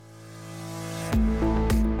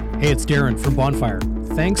Hey, it's Darren from Bonfire.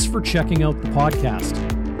 Thanks for checking out the podcast.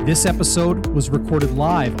 This episode was recorded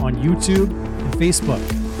live on YouTube and Facebook.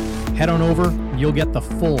 Head on over and you'll get the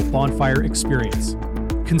full Bonfire experience.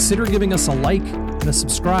 Consider giving us a like and a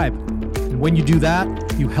subscribe. And when you do that,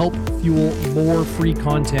 you help fuel more free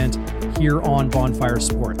content here on Bonfire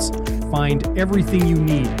Sports. Find everything you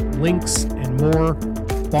need, links and more,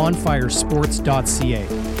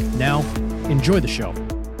 bonfiresports.ca. Now, enjoy the show.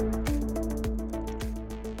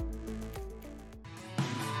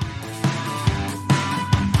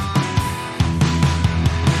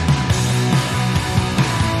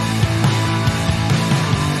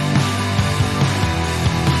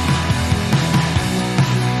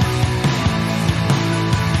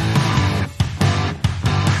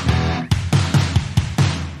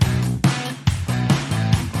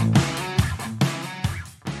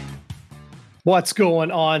 What's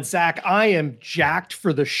going on, Zach? I am jacked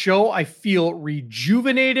for the show. I feel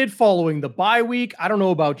rejuvenated following the bye week. I don't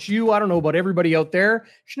know about you. I don't know about everybody out there.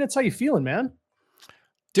 Schnitz, how you feeling, man?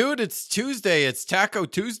 Dude, it's Tuesday. It's Taco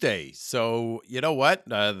Tuesday. So you know what?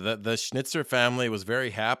 The Schnitzer family was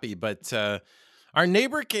very happy, but our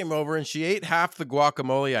neighbor came over and she ate half the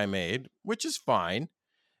guacamole I made, which is fine.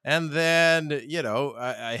 And then,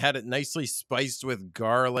 I had it nicely spiced with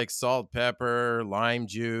garlic, salt, pepper, lime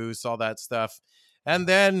juice, all that stuff. And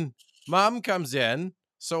then mom comes in.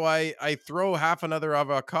 So I throw half another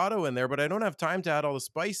avocado in there, but I don't have time to add all the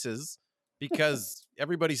spices because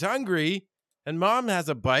everybody's hungry. And mom has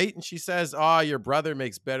a bite and she says, your brother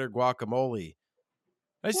makes better guacamole.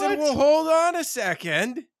 I said, well, hold on a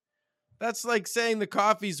second. That's like saying the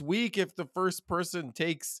coffee's weak if the first person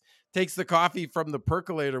takes the coffee from the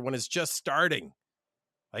percolator when it's just starting.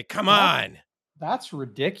 Like, come on. That's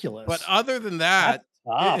ridiculous. But other than that,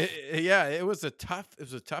 it was a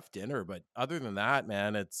tough dinner. But other than that,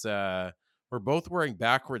 man, it's we're both wearing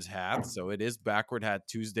backwards hats, so it is Backward Hat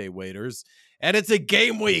Tuesday, waiters, and it's a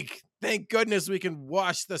game week. Thank goodness we can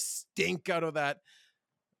wash the stink out of that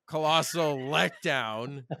colossal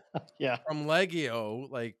letdown from Legio.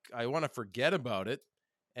 Like, I want to forget about it,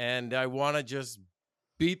 and I want to just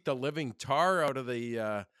beat the living tar out of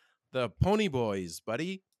the Pony Boys,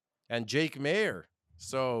 buddy, and Jake Mayer.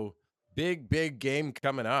 So big game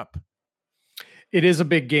coming up. It is a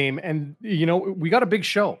big game, and we got a big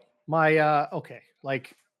show.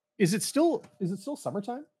 Is it still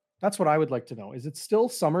summertime? That's what I would like to know. Is it still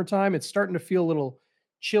summertime? It's starting to feel a little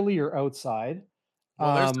chillier outside.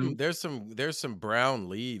 Well, there's some brown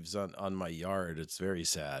leaves on my yard. It's very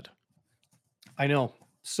sad. I know.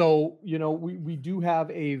 So, we do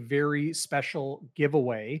have a very special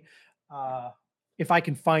giveaway. If I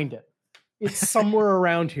can find it, it's somewhere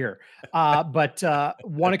around here. But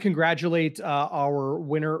want to congratulate our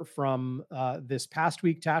winner from this past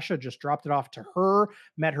week. Tasha just dropped it off to her,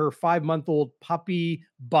 met her 5-month-old puppy,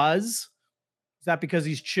 Buzz. Is that because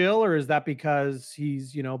he's chill or is that because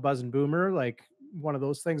he's, Buzz and Boomer, like one of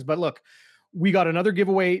those things? But look, we got another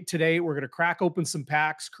giveaway today. We're going to crack open some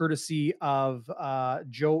packs courtesy of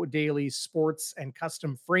Joe Daly Sports and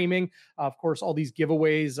Custom Framing. Of course, all these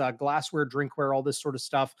giveaways, glassware, drinkware, all this sort of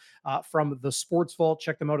stuff from the Sports Vault.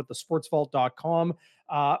 Check them out at thesportsvault.com.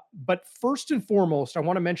 But first and foremost, I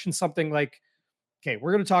want to mention something like, okay,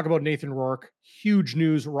 we're going to talk about Nathan Rourke. Huge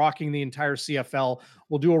news rocking the entire CFL.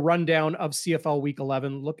 We'll do a rundown of CFL Week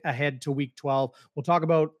 11, look ahead to Week 12. We'll talk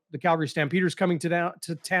about the Calgary Stampeders coming to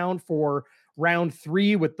town for round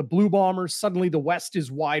 3 with the Blue Bombers. Suddenly the West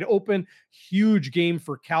is wide open. Huge game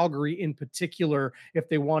for Calgary in particular if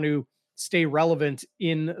they want to stay relevant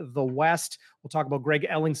in the West. We'll talk about Greg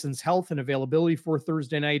Ellingson's health and availability for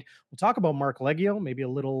Thursday night. We'll talk about Mark Leggio, maybe a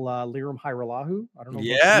little Liram Hajrullahu. I don't know.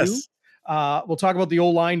 Yes. We'll talk about the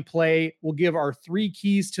O-line play. We'll give our 3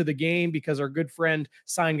 keys to the game because our good friend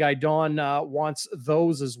Sign Guy Don wants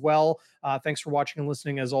those as well. Thanks for watching and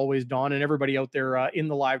listening as always, Don, and everybody out there in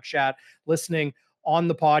the live chat listening on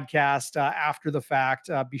the podcast after the fact.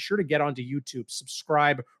 Be sure to get onto YouTube,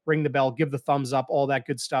 subscribe, ring the bell, give the thumbs up, all that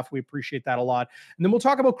good stuff. We appreciate that a lot. And then we'll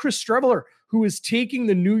talk about Chris Streveler, who is taking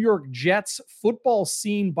the New York Jets football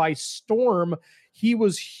scene by storm. He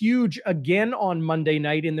was huge again on Monday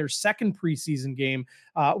night in their second preseason game.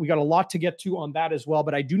 We got a lot to get to on that as well,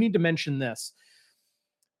 but I do need to mention this.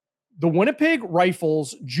 The Winnipeg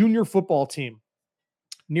Rifles junior football team,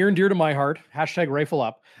 near and dear to my heart, hashtag rifle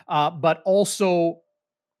up, but also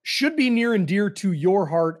should be near and dear to your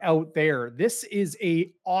heart out there. This is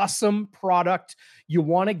a awesome product. You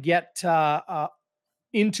want to get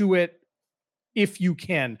into it if you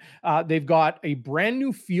can. They've got a brand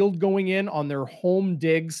new field going in on their home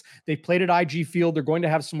digs. They played at IG Field. They're going to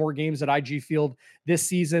have some more games at IG Field this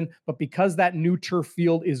season. But because that new turf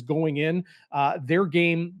field is going in, their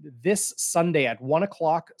game this Sunday at 1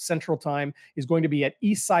 o'clock Central Time is going to be at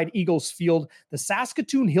Eastside Eagles Field. The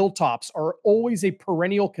Saskatoon Hilltops are always a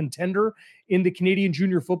perennial contender in the Canadian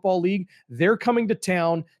Junior Football League. They're coming to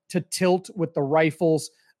town to tilt with the Rifles.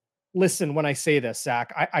 Listen, when I say this,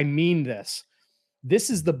 Zach, I mean this.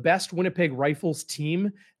 This is the best Winnipeg Rifles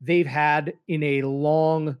team they've had in a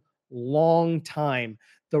long, long time.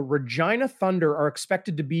 The Regina Thunder are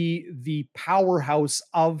expected to be the powerhouse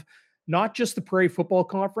of not just the Prairie Football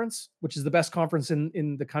Conference, which is the best conference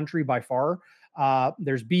in the country by far.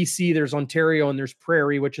 There's BC, there's Ontario, and there's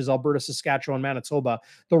Prairie, which is Alberta, Saskatchewan, Manitoba.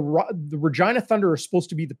 The Regina Thunder are supposed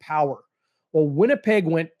to be the power. Well, Winnipeg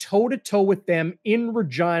went toe-to-toe with them in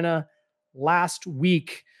Regina last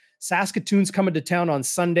week. Saskatoon's coming to town on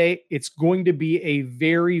Sunday. It's going to be a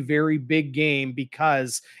very, very big game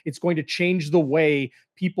because it's going to change the way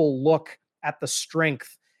people look at the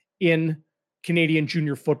strength in Canadian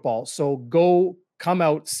junior football. So come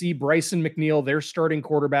out, see Bryson McNeil, their starting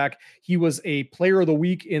quarterback. He was a player of the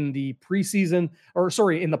week in the preseason,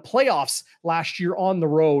 in the playoffs last year on the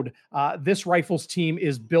road. This Rifles team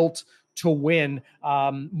is built to win.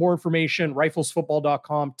 More information,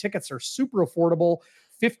 riflesfootball.com. Tickets are super affordable.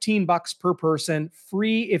 $15 per person,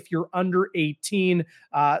 free if you're under 18.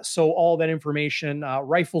 So all that information,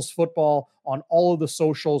 Rifles Football on all of the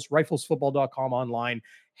socials, riflesfootball.com online.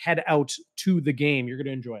 Head out to the game. You're going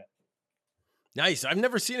to enjoy it. Nice. I've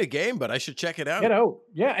never seen a game, but I should check it out. Get out.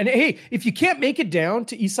 Yeah. And hey, if you can't make it down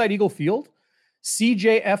to Eastside Eagle Field,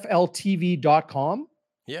 cjfltv.com.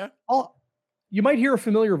 Yeah. You might hear a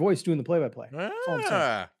familiar voice doing the play-by-play. That's all I'm saying.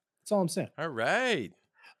 That's all I'm saying. All right.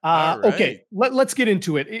 Okay, let's get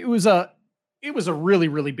into it. It was a really,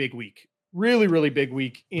 really big week. Really, really big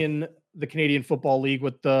week in the Canadian Football League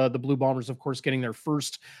with the Blue Bombers, of course, getting their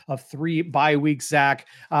first of 3 bye weeks, Zach.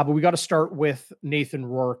 But we got to start with Nathan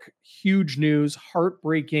Rourke. Huge news,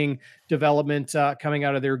 heartbreaking development coming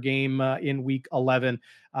out of their game in week 11.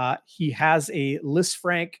 He has a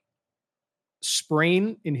Lisfranc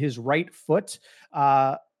sprain in his right foot.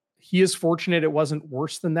 He is fortunate it wasn't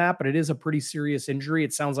worse than that, but it is a pretty serious injury.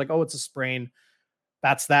 It sounds like, oh, it's a sprain.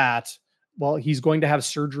 That's that. Well, he's going to have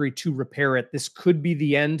surgery to repair it. This could be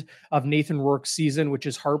the end of Nathan Rourke's season, which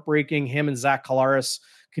is heartbreaking. Him and Zach Collaros,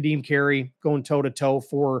 Kadeem Carey going toe-to-toe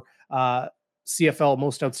for CFL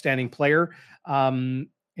Most Outstanding Player. And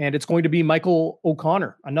it's going to be Michael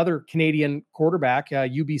O'Connor, another Canadian quarterback,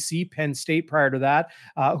 UBC, Penn State prior to that,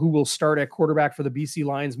 who will start at quarterback for the BC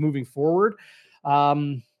Lions moving forward.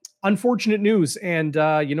 Unfortunate news. And,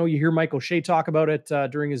 you hear Mike O'Shea talk about it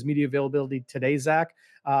during his media availability today, Zach.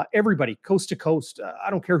 Everybody, coast to coast,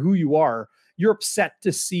 I don't care who you are, you're upset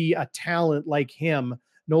to see a talent like him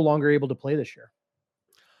no longer able to play this year.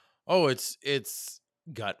 Oh, it's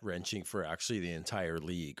gut-wrenching for actually the entire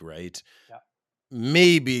league, right? Yeah.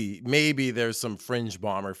 Maybe there's some fringe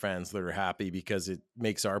Bomber fans that are happy because it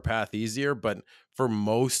makes our path easier. But for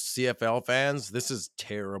most CFL fans, this is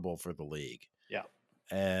terrible for the league. Yeah.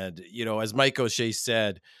 And, as Mike O'Shea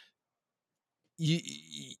said,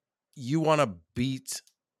 you want to beat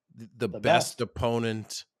the best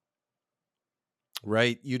opponent,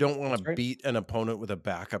 right? You don't want to beat an opponent with a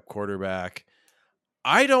backup quarterback.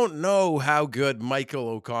 I don't know how good Michael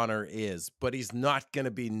O'Connor is, but he's not going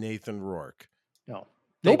to be Nathan Rourke. No.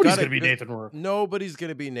 Nobody's going to be Nathan Rourke. Nobody's going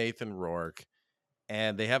to be Nathan Rourke.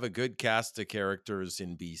 And they have a good cast of characters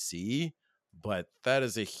in BC, but that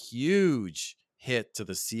is a huge hit to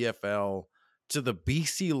the CFL, to the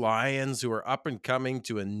BC Lions, who are up and coming,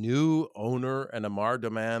 to a new owner and Amar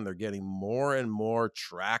Doman. They're getting more and more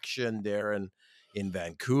traction there in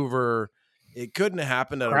Vancouver. It couldn't have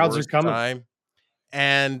happened at a worse time.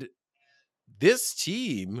 And this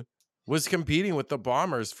team was competing with the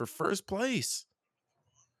Bombers for first place.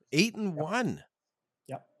 8-1.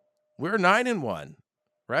 Yep. We're 9-1,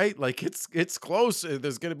 right? Like it's close.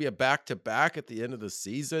 There's going to be a back-to-back at the end of the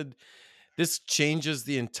season. This changes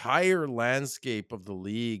the entire landscape of the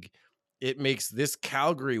league. It makes this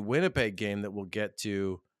Calgary-Winnipeg game that we'll get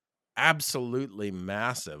to absolutely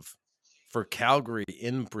massive for Calgary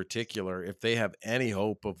in particular, if they have any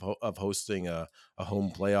hope of hosting a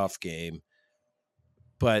home playoff game.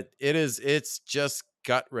 But it's just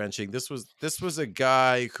gut-wrenching. This was a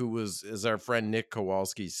guy who was, as our friend Nick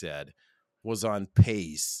Kowalski said, was on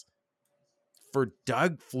pace for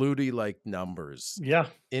Doug Flutie-like numbers. Yeah.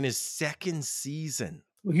 In his second season.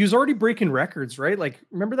 He was already breaking records, right? Like,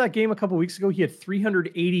 remember that game a couple of weeks ago? He had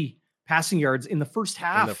 380 passing yards in the first in the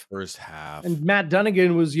half. first half. And Matt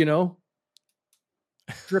Dunnigan was,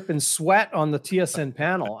 dripping sweat on the TSN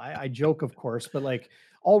panel. I joke, of course, but like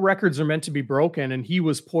all records are meant to be broken, and he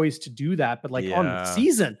was poised to do that. But like on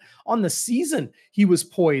the season, he was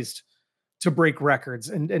poised to break records.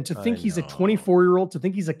 And to think he's a 24-year-old, to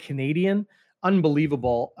think he's a Canadian,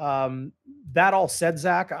 unbelievable. That all said,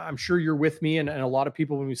 Zach, I'm sure you're with me and a lot of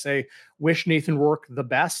people when we say wish Nathan Rourke the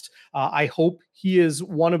best. I hope he is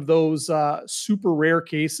one of those super rare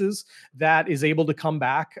cases that is able to come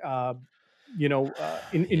back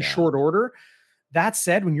in short order. That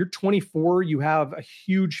said, when you're 24, you have a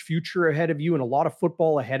huge future ahead of you and a lot of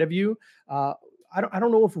football ahead of you. I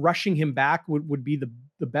don't know if rushing him back would be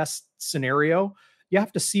the best scenario. You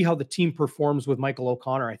have to see how the team performs with Michael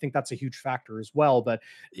O'Connor. I think that's a huge factor as well. But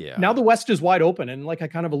now the West is wide open. And like I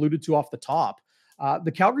kind of alluded to off the top,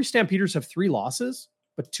 the Calgary Stampeders have 3 losses,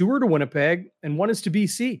 but 2 are to Winnipeg and 1 is to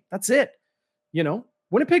BC. That's it.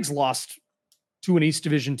 Winnipeg's lost to an East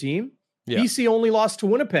Division team. Yeah. BC only lost to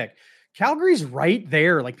Winnipeg. Calgary's right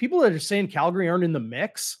there. Like people that are saying Calgary aren't in the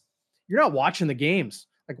mix, you're not watching the games.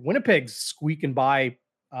 Like Winnipeg's squeaking by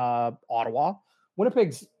Ottawa.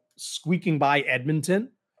 Winnipeg's squeaking by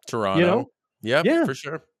Edmonton. Toronto. Yeah, for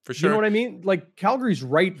sure. You know what I mean? Like Calgary's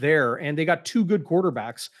right there, and they got 2 good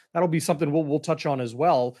quarterbacks. That'll be something we'll touch on as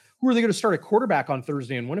well. Who are they going to start at quarterback on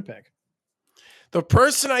Thursday in Winnipeg? The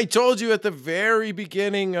person I told you at the very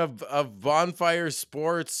beginning of Bonfire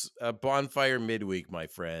Sports, Bonfire Midweek, my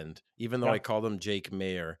friend, even though I called him Jake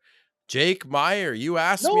Mayer. Jake Meyer, you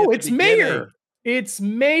asked me. No, it's Mayer. It's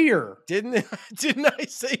Mayer. Didn't I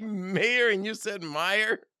say Mayer and you said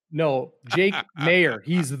Meyer? No, Jake Mayer.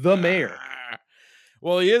 He's the mayor.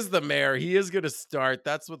 Well, he is the mayor. He is going to start.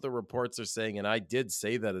 That's what the reports are saying. And I did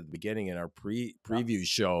say that at the beginning in our preview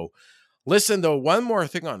show. Listen, though, one more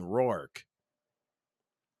thing on Rourke.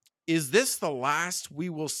 Is this the last we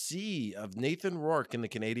will see of Nathan Rourke in the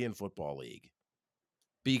Canadian Football League?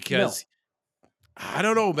 Because I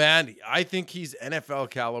don't know, man. I think he's NFL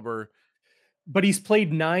caliber. But he's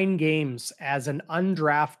played 9 games as an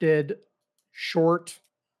undrafted, short,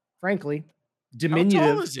 frankly, diminutive.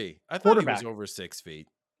 How tall is he? I thought he was over 6 feet.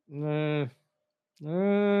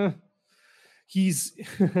 He's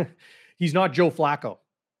not Joe Flacco.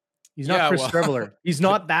 He's not Chris Streveler. He's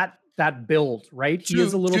not that build, right? He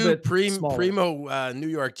is a little bit smaller. Primo New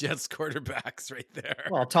York Jets quarterbacks right there.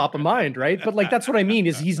 Well, top of mind, right? But like that's what I mean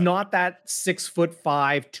is he's not that 6'5",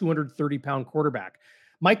 230-pound quarterback.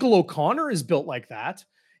 Michael O'Connor is built like that.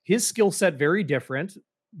 His skill set very different,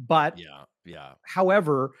 but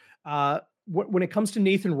however, when it comes to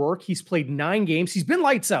Nathan Rourke, he's played 9 games. He's been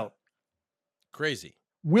lights out. Crazy.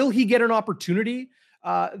 Will he get an opportunity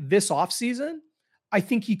this offseason? I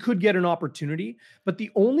think he could get an opportunity, but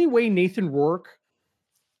the only way Nathan Rourke,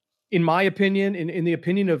 in my opinion, in the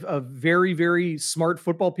opinion of very, very smart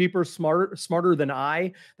football people, smarter than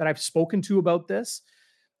I, that I've spoken to about this,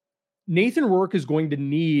 Nathan Rourke is going to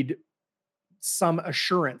need some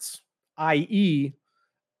assurance, i.e.,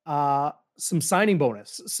 some signing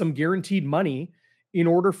bonus, some guaranteed money in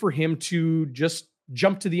order for him to just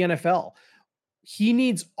jump to the NFL. He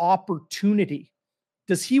needs opportunity.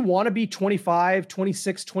 Does he want to be 25,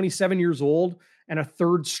 26, 27 years old and a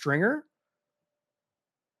third stringer?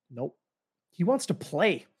 Nope. He wants to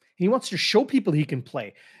play. He wants to show people he can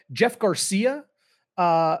play. Jeff Garcia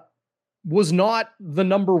was not the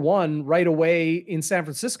number 1 right away in San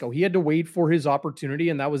Francisco. He had to wait for his opportunity,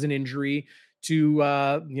 and that was an injury to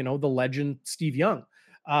the legend Steve Young.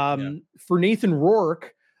 For Nathan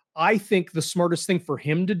Rourke, I think the smartest thing for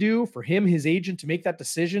him to do, for him, his agent, to make that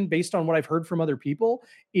decision based on what I've heard from other people,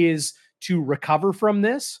 is to recover from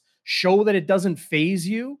this, show that it doesn't phase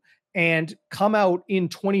you, and come out in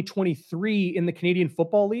 2023 in the Canadian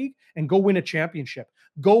Football League and go win a championship.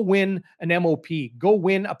 Go win an MOP. Go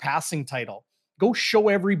win a passing title. Go show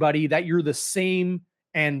everybody that you're the same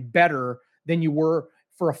and better than you were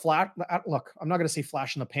for a flash. Look, I'm not going to say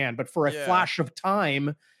flash in the pan, but for a flash of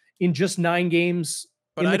time in just 9 games.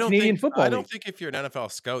 But I don't think if you're an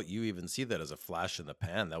NFL scout, you even see that as a flash in the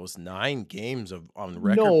pan. That was 9 games on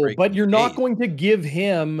record. No, but you're not going to give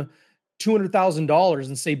him $200,000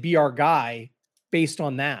 and say, be our guy based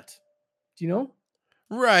on that. Do you know?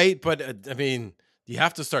 Right. But I mean, you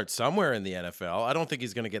have to start somewhere in the NFL. I don't think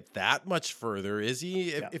he's going to get that much further. Is he?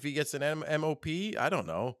 If he gets an MOP, I don't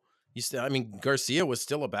know. Garcia was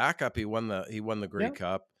still a backup. He won the Grey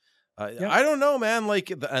Cup. I don't know, man.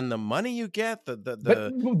 Like, and the money you get,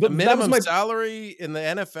 the minimum salary in the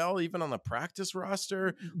NFL, even on the practice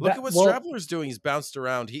roster. Look at what Straveler's doing. He's bounced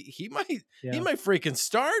around. He might freaking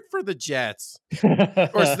start for the Jets.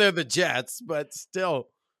 Of course, they're the Jets, but still.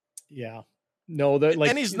 Yeah. No, that And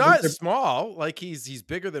like he's not small. Like he's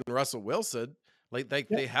bigger than Russell Wilson. Like yeah,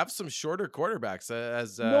 they have some shorter quarterbacks,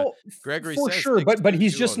 as no, Gregory for says, sure, but 6'2",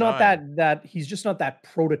 he's just not 209. he's just not that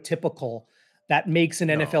prototypical that makes an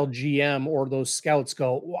No. NFL GM or those scouts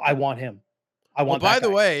go, "Well, I want him. I Well, want by that the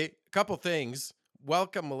guy." way, a couple things.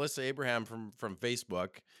 Welcome, Melissa Abraham from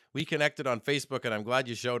Facebook. We connected on Facebook, and I'm glad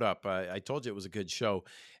you showed up. I told you it was a good show,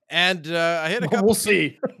 and I had a We'll couple people.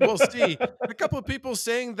 see. We'll see. A couple of people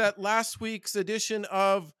saying that last week's edition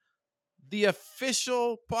of the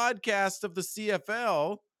official podcast of the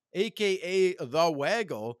CFL, aka the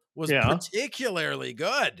Waggle, was Yeah. particularly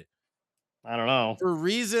good I don't know. for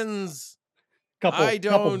reasons I Couple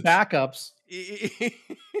don't. backups.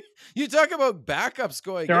 You talk about backups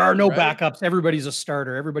going There are in, no right? backups. Everybody's a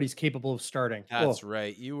starter. Everybody's capable of starting. That's Oh,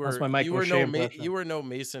 right. that's my Michael O'Shea You impression. were no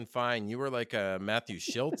Mason Fine. You were like a Matthew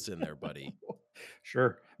Schultz in there, buddy.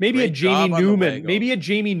 Sure. Maybe a Great Jamie job on the Newman. Waggle. Maybe a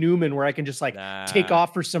Jamie Newman where I can just like take Nah.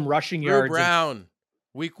 off for some rushing Drew yards. Brown.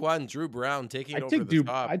 Week 1, Drew Brown taking over the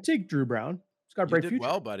top. I'd take Drew Brown. He's got a You bright did future.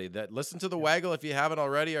 well, buddy. Listen to the Yeah. Waggle if you haven't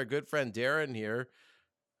already. Our good friend Darren here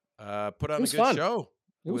put on a was good fun. show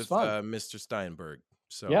It was with fun. Mr. Steinberg.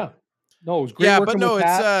 So Yeah. No, it was great yeah, working but no, with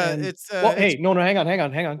Pat. Well, hey, no, hang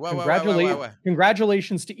on. What?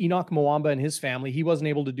 Congratulations to Enoch Mwamba and his family. He wasn't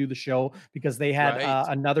able to do the show because they had Right.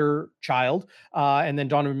 another child, and then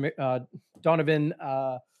Donovan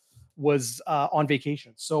was on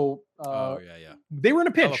vacation. So Oh yeah. they were in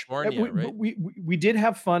a pinch. California, right? We did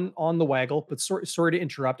have fun on the Waggle, but sorry to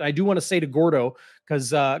interrupt. I do want to say to Gordo,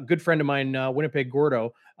 because good friend of mine, Winnipeg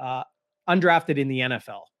Gordo, undrafted in the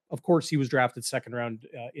NFL. Of course, he was drafted second round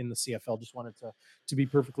in the CFL. Just wanted to be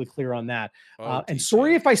perfectly clear on that. Oh, And TJ.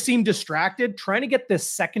 sorry if I seem distracted trying to get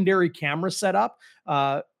this secondary camera set up.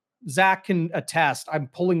 Zach can attest. I'm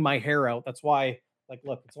pulling my hair out. That's why, like,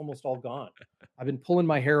 look, it's almost all gone. I've been pulling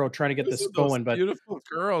my hair out trying to get this going, but beautiful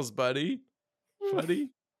curls, buddy.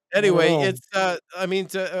 Anyway, it's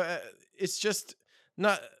it's just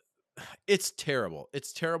not. It's terrible.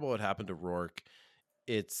 It's terrible what happened to Rourke.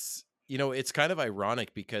 It's it's kind of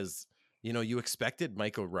ironic because you expected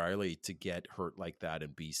Michael Riley to get hurt like that in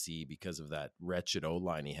BC because of that wretched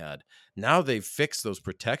O-line he had. Now they've fixed those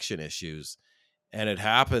protection issues, and it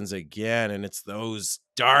happens again, and it's those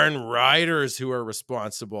darn riders who are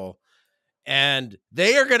responsible. And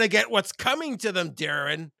they are going to get what's coming to them,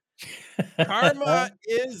 Darren. Karma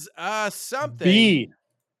is something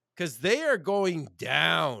because they are going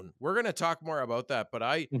down. We're going to talk more about that, but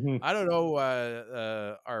I don't know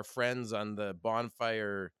our friends on the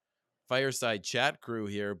fireside chat crew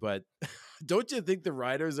here, but don't you think the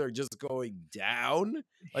riders are just going down?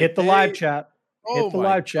 Hit the live chat. Oh, hit the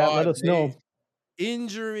live chat. Let us know.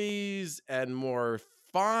 Injuries and more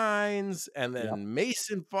fines, and then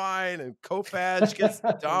Mason Fine and Kopach gets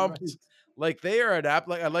dumped. Right. Like they are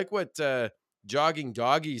I like what Jogging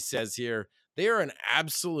Doggy says here. They are an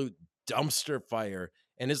absolute dumpster fire,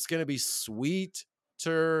 and it's going to be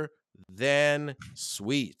sweeter than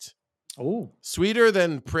sweet. Oh, sweeter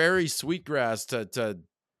than prairie sweetgrass to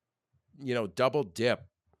double dip.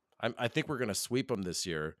 I think we're going to sweep them this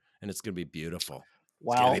year, and it's going to be beautiful.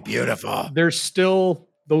 Wow. It's going to be beautiful. There's still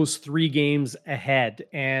those 3 games ahead,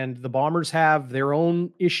 and the Bombers have their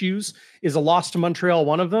own issues. Is a loss to Montreal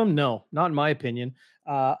one of them? No, not in my opinion.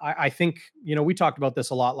 I think, we talked about this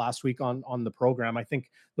a lot last week on the program. I think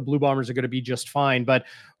the Blue Bombers are going to be just fine, but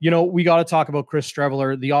we got to talk about Chris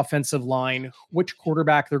Streveler, the offensive line, which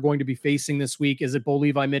quarterback they're going to be facing this week. Is it Bo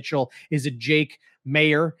Levi Mitchell? Is it Jake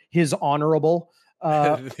Mayer, his honorable?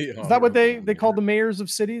 Is that what they called the mayors of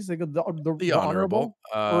cities? They go the honorable?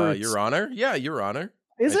 Your Honor? Yeah, Your Honor.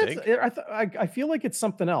 Is it? I feel like it's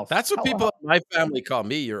something else. That's what people in my family call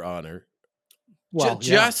me, Your Honor. Well,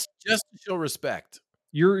 just to show respect.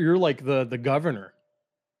 You're like the governor.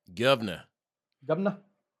 Governor.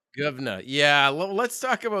 Yeah, let's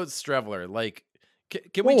talk about Streveler. Like,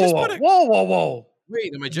 can we just put a whoa?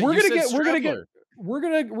 Wait, we're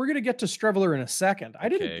gonna get to Streveler in a second. I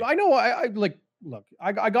know. I look.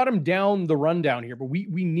 I got him down the rundown here, but we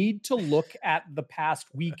need to look at the past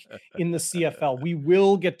week in the CFL. We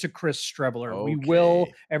will get to Chris Streveler. Okay. We will.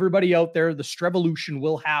 Everybody out there, the Strevolution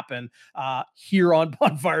will happen here on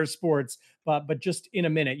Bonfire Sports. But just in a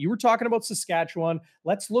minute, you were talking about Saskatchewan.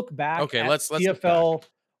 Let's look back. Okay, at let's CFL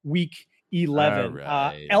week 11.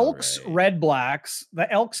 Elks, Red Blacks.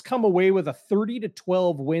 The Elks come away with a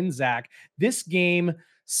 30-12 win, Zach. This game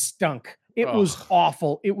stunk. It was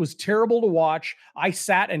awful. It was terrible to watch. I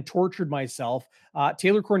sat and tortured myself.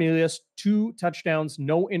 Taylor Cornelius, 2 touchdowns,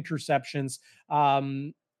 no interceptions.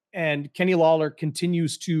 and Kenny Lawler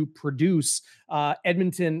continues to produce.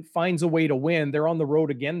 Edmonton finds a way to win. They're on the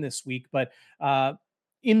road again this week, but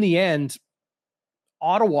in the end,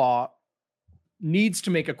 Ottawa needs to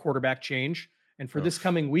make a quarterback change, and for this Oof.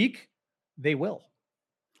 coming week, they will.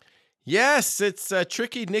 Yes, it's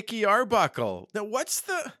tricky Nicky Arbuckle. Now, what's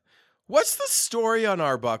the story on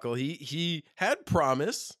Arbuckle? He had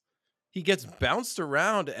promise. He gets bounced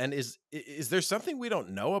around, and is there something we don't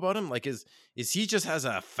know about him? Like, is he just has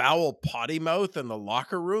a foul potty mouth in the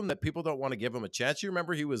locker room that people don't want to give him a chance? You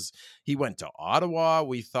remember he went to Ottawa.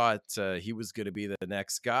 We thought he was going to be the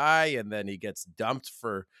next guy, and then he gets dumped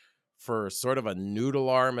for sort of a noodle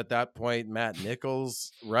arm at that point, Matt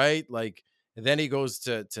Nichols, right? Like, and then he goes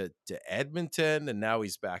to Edmonton, and now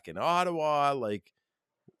he's back in Ottawa. Like,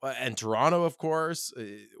 and Toronto, of course.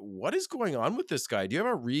 What is going on with this guy? Do you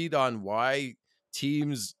have a read on why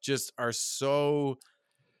teams just are so?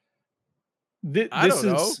 I This don't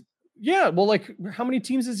know. is, yeah. Well, like, how many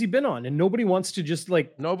teams has he been on? And nobody wants to just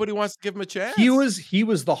like, Nobody wants to give him a he chance. was he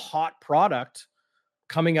was the hot product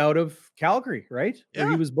coming out of Calgary, right? Or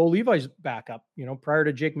he Yeah. was Bo Levi's backup, prior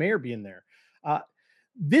to Jake Mayer being there.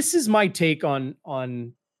 This is my take on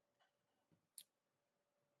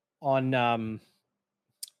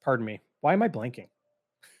pardon me. Why am I blanking?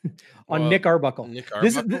 On Well, Nick Arbuckle. Nick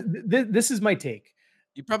This is Arbuckle. this is my take.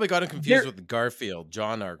 You probably got him confused There, with Garfield,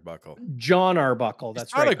 John Arbuckle. John Arbuckle. It's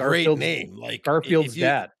That's not right. a great name. Like, Garfield's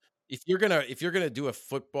dad. if you're gonna do a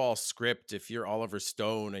football script, if you're Oliver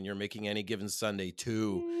Stone and you're making Any Given Sunday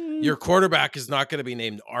 2, Mm, your quarterback is not gonna be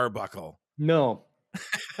named Arbuckle. no,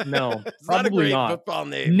 no, It's not a probably great not. football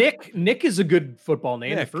name. Nick is a good football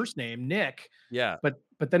name. The Nick. first name, Nick, Yeah. but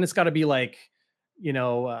then it's got to be like, you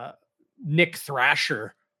know, uh, Nick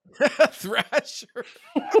Thrasher. Thrasher.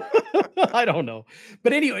 I don't know,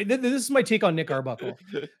 but anyway, this is my take on Nick Arbuckle.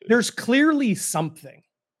 There's clearly something,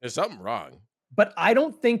 There's something wrong. but I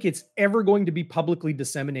don't think it's ever going to be publicly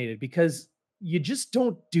disseminated because you just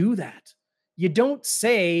don't do that. You don't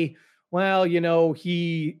say, well,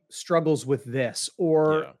 he struggles with this,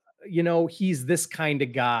 or, Yeah. he's this kind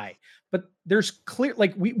of guy. But there's clear,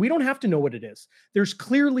 like, we don't have to know what it is. There's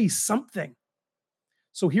clearly something.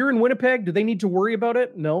 So here in Winnipeg, do they need to worry about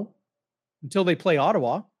it? No, until they play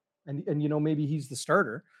Ottawa, and maybe he's the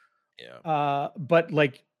starter. Yeah. But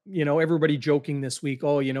like, everybody joking this week,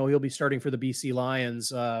 oh, he'll be starting for the BC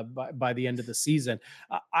Lions by the end of the season.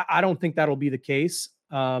 I don't think that'll be the case.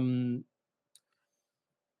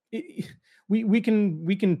 We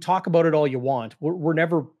can talk about it all you want.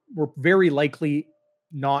 We're very likely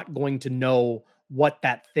not going to know what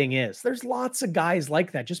that thing is. There's lots of guys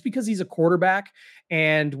like that. Just because he's a quarterback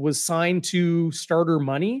and was signed to starter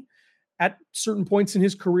money at certain points in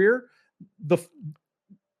his career, the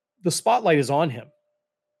the spotlight is on him.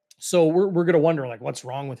 So we're going to wonder, like, what's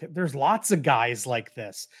wrong with him? There's lots of guys like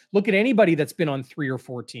this. Look at anybody that's been on 3 or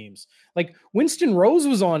 4 teams. Like Winston Rose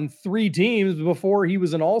was on 3 teams before he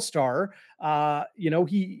was an all-star.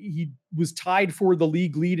 He was tied for the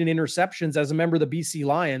league lead in interceptions as a member of the BC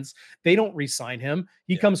Lions. They don't re-sign him.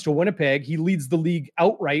 He Yeah. comes to Winnipeg. He leads the league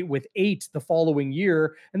outright with 8 the following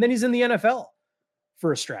year, and then he's in the NFL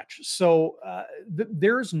for a stretch. So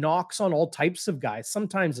there's knocks on all types of guys.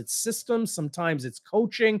 Sometimes it's systems, sometimes it's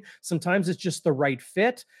coaching, sometimes it's just the right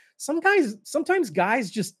fit. Sometimes guys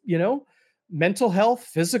just, mental health,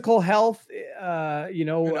 physical health, Who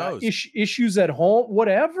knows? issues at home,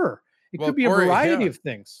 whatever. It Well, could be a Corey, variety yeah. of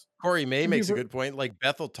things. Corey May Could be a makes a var- good point. Like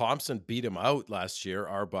Bethel Thompson beat him out last year,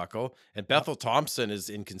 Arbuckle, and Yep. Bethel Thompson is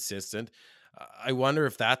inconsistent. I wonder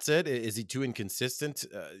if that's it. Is he too inconsistent?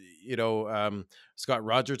 Scott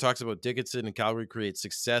Roger talks about Dickinson and Calgary create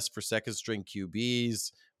success for second string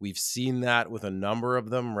QBs. We've seen that with a number of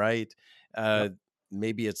them, right? Uh, Yep.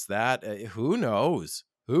 Maybe it's that. Who knows?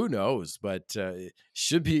 Who knows? But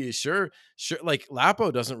should be sure. Sure, like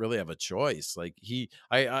Lapo doesn't really have a choice. Like he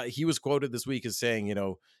was quoted this week as saying,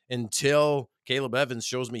 until Caleb Evans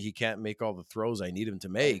shows me he can't make all the throws I need him to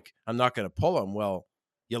make, I'm not going to pull him. Well,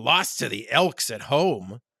 you lost to the Elks at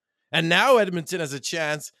home. And now Edmonton has a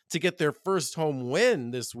chance to get their first home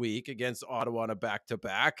win this week against Ottawa on a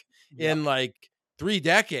back-to-back Yep. in like 3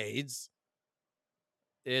 decades.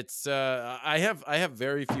 It's I have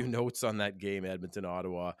very few notes on that game, Edmonton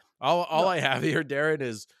Ottawa. All No. I have here, Darren,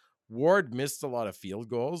 is Ward missed a lot of field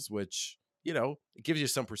goals, which it gives you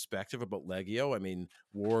some perspective about Legio. I mean,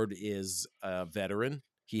 Ward is a veteran.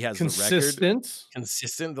 He has the record consistent,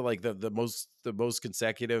 the most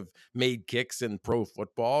consecutive made kicks in pro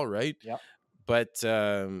football, right? Yep. But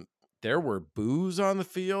there were boos on the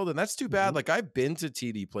field, and that's too bad. Mhm. Like I've been to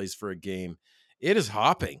TD Place for a game. It is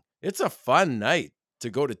hopping. It's a fun night to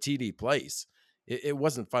go to TD Place. it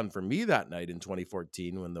wasn't fun for me that night in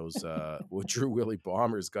 2014 when those when Drew Willie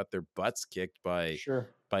Bombers got their butts kicked by Sure.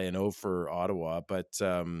 an O for Ottawa. But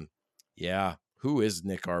yeah, who is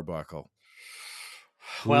Nick Arbuckle?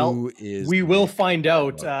 Well, Who is we will Nick find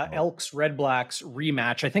out. Arbuckle? Elks Red Blacks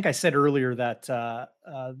rematch. I think I said earlier that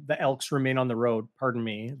the Elks remain on the road. Pardon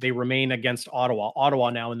me. They remain against Ottawa. Ottawa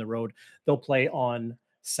now in the road. They'll play on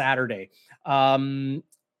Saturday. That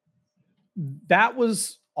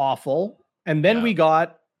was awful. And then Yeah. we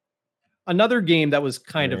got another game that was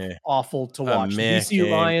kind of Meh. awful to A watch. The meh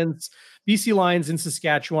game. BC Lions in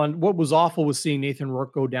Saskatchewan. What was awful was seeing Nathan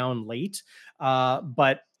Rourke go down late.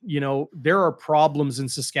 But you know, there are problems in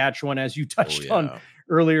Saskatchewan, as you touched on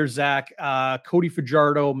earlier, Zach. Cody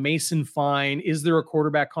Fajardo, Mason Fine. Is there a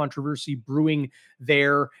quarterback controversy brewing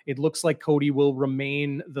there? It looks like Cody will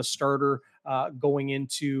remain the starter going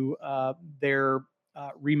into their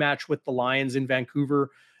rematch with the Lions in Vancouver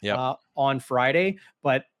on Friday.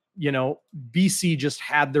 But you know, BC just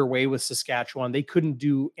had their way with Saskatchewan. They couldn't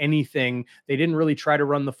do anything. They didn't really try to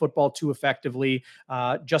run the football too effectively.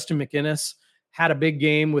 Justin McInnes had a big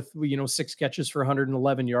game with, you know, 6 catches for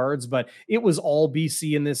 111 yards, but it was all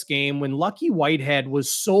BC in this game when Lucky Whitehead was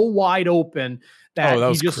so wide open that that he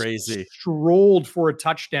was just crazy. Strolled for a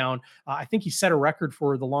touchdown. I think he set a record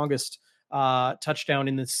for the longest touchdown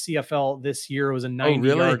in the CFL this year. It was a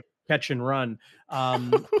 90-yard catch and run. He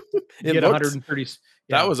had 130.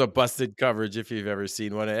 That was a busted coverage if you've ever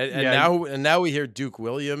seen one. And now we hear Duke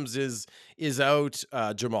Williams is out.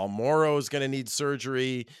 Jamal Morrow is going to need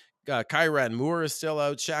surgery. Kyran Moore is still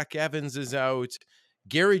out. Shaq Evans is out.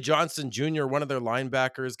 Gary Johnson Jr., one of their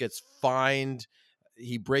linebackers, gets fined.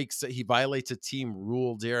 He violates a team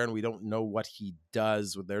rule, Darren. We don't know what he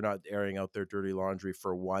does. They're not airing out their dirty laundry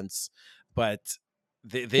for once, but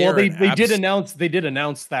they did announce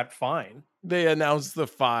that fine. They announced the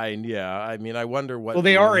fine. Yeah. I mean, I wonder what. Well,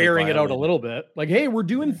 they are airing it out a little bit. Like, hey, we're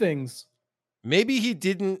doing things. Maybe he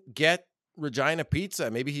didn't get Regina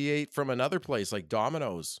pizza. Maybe he ate from another place like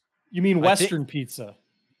Domino's. You mean Western pizza?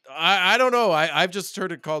 I don't know. I've just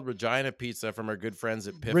heard it called Regina pizza from our good friends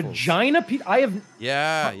at Piffles. Regina pizza? I have.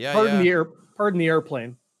 Pardon the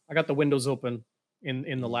airplane. I got the windows open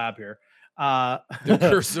in the lab here. The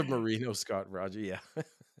Curse of Marino, Scott Roger. Yeah.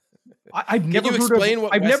 I've never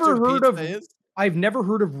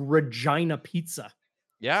heard of Regina pizza.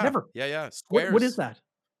 Yeah. Never. Yeah. Squares. What is that?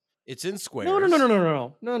 It's in Squares.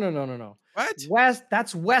 No. What?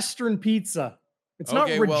 That's Western pizza. It's not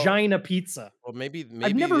Regina pizza. Well, maybe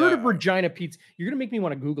I've never heard of Regina pizza. You're gonna make me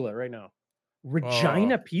want to Google it right now.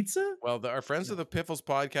 Regina pizza? Well, our friends of the Piffles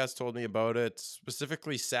podcast told me about it,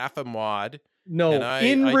 specifically Safa Mod. No,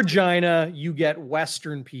 Regina, you get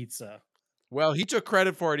Western pizza. Well, he took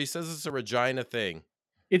credit for it. He says it's a Regina thing.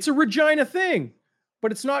 It's a Regina thing,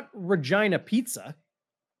 but it's not Regina pizza.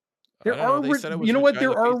 There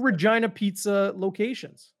are Regina pizza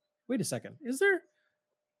locations. Wait a second. Is there?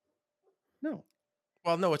 No.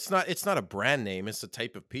 Well, no, it's not. It's not a brand name. It's a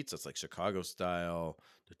type of pizza. It's like Chicago style,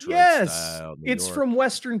 Detroit style. It's from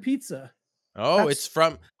Western Pizza. Oh,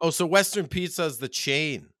 so Western Pizza is the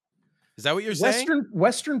chain. Is that what you're saying?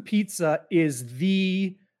 Western Pizza is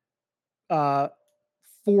the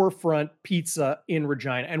forefront pizza in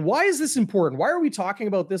Regina. And why is this important? Why are we talking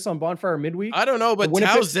about this on Bonfire Midweek? I don't know, but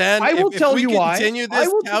Tao Zen, I will tell you why.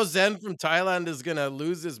 Tao Zen from Thailand is going to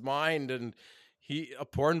lose his mind and a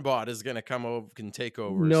porn bot is going to come over and take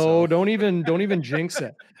over. No, don't even jinx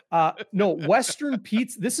it. No, Western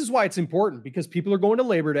Pizza. This is why it's important, because people are going to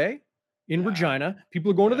Labor Day in Regina.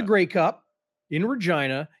 People are going to the Grey Cup in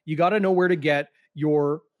Regina. You got to know where to get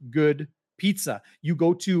your good pizza. You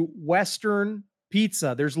go to Western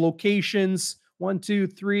Pizza. There's locations 1, 2,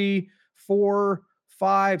 3, 4,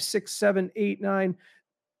 5, 6, 7, 8, 9.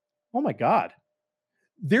 Oh my God.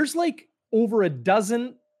 There's like over a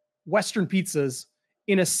dozen Western pizzas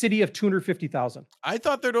in a city of 250,000. I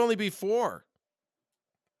thought there'd only be 4.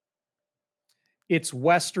 It's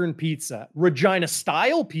Western Pizza, Regina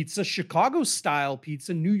style pizza, Chicago style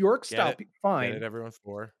pizza, New York style pizza. Fine. Get it, everyone.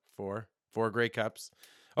 4 Grey Cups.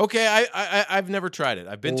 Okay, I've never tried it.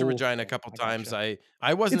 I've been to Regina a couple times. I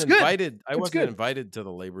wasn't invited. I wasn't invited to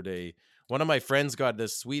the Labor Day. One of my friends got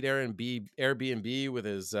this sweet Airbnb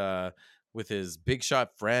with his big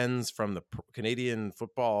shot friends from the Canadian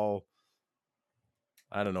Football,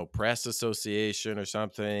 I don't know, Press Association or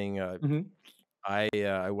something.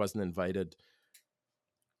 I wasn't invited.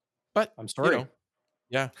 But I'm sorry. You know,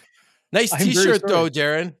 yeah. Nice t-shirt though,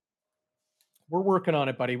 Darren. We're working on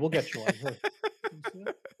it, buddy. We'll get you one.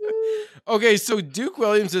 Okay, so Duke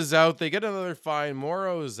Williams is out. They get another fine.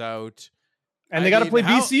 Morrow's out. And they got to play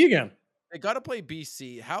BC again. they got to play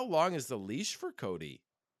BC. How long is the leash for Cody?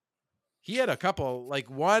 He had a couple, like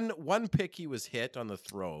one pick he was hit on the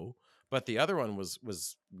throw, but the other one was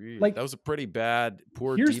really, that Like, was a pretty bad,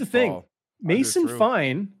 poor here's the deep thing. ball, Mason underthrew.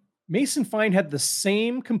 Fine, Mason Fine had the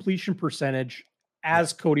same completion percentage Yeah,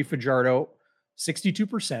 as Cody Fajardo,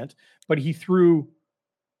 62%, but he threw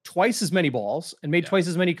twice as many balls and made yeah, twice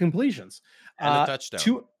as many completions. and a Uh, touchdown.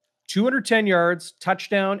 two, 210 yards,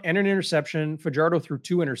 touchdown, and an interception. Fajardo threw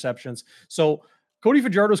 2 interceptions. So Cody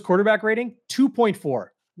Fajardo's quarterback rating, 2.4,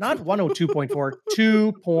 not 102.4,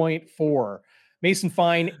 2.4. Mason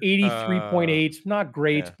Fine, uh, 83.8. Not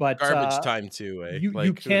great, yeah, but garbage time too, eh? you Like,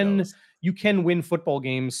 who can knows? you can win football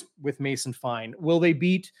games with Mason Fine. Will they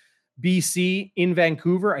beat BC in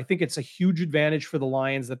Vancouver? I think it's a huge advantage for the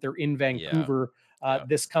Lions that they're in Yeah, Vancouver yeah.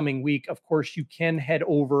 this coming week. Of course, you can head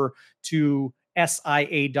over to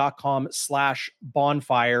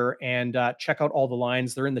sia.com/bonfire and check out all the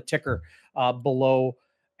lines. They're in the ticker below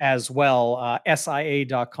as well.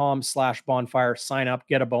 sia.com/bonfire. Sign up,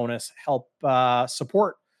 get a bonus, help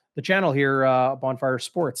support the channel here, Bonfire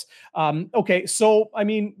Sports. Okay, so I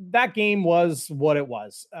mean, that game was what it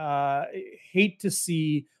was. Hate to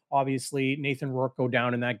see, obviously, Nathan Rourke go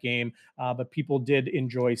down in that game, but people did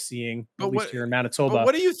enjoy seeing, at But least what here in but Manitoba.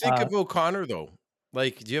 what do you think Uh, of O'Connor though?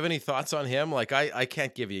 Like, do you have any thoughts on him? Like, I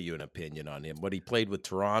can't give you an opinion on him. What he played with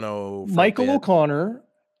Toronto for a Michael bit. O'Connor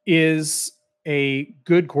is a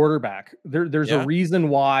good quarterback. There's a Yeah, reason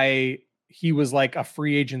why he was like a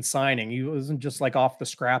free agent signing. He wasn't just like off the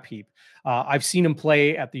scrap heap. I've seen him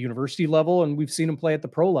play at the university level, and we've seen him play at the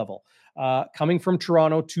pro level. Coming from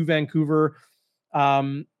Toronto to Vancouver,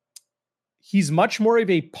 um, he's much more of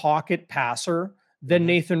a pocket passer than mhm,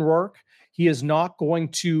 Nathan Rourke. He is not going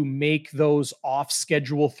to make those off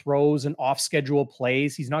schedule throws and off schedule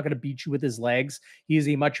plays. He's not going to beat you with his legs. He is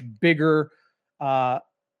a much bigger, uh,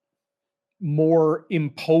 more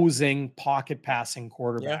imposing pocket passing yeah,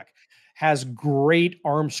 quarterback. Has great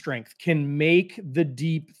arm strength, can make the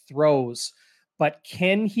deep throws, but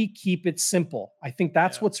can he keep it simple? I think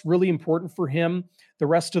that's yeah. what's really important for him the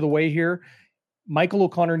rest of the way here. Michael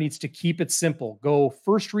O'Connor needs to keep it simple. Go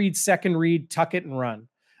first read, second read, tuck it and run.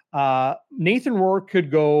 Nathan Rourke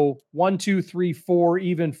could go 1, 2, 3, 4,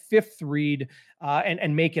 even fifth read,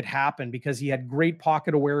 and make it happen because he had great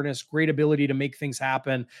pocket awareness, great ability to make things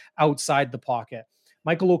happen outside the pocket.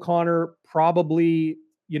 Michael O'Connor probably,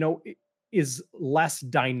 you know, is less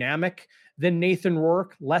dynamic than Nathan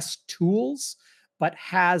Rourke, less tools, but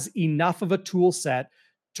has enough of a tool set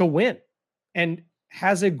to win. And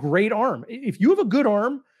has a great arm. If you have a good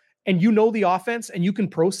arm and you know the offense and you can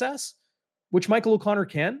process, which Michael O'Connor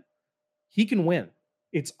can, he can win.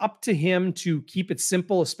 It's up to him to keep it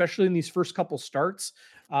simple, especially in these first couple starts.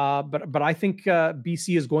 But I think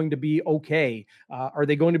BC is going to be okay. Are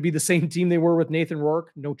they going to be the same team they were with Nathan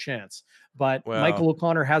Rourke? No chance. But Well, Michael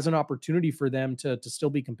O'Connor has an opportunity for them to still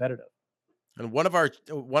be competitive. and one of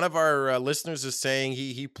our listeners is saying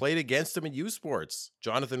he played against him in U Sports.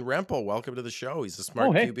 Jonathan Rempel, welcome to the show. He's a Oh,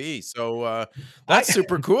 smart hey, QB. So I that's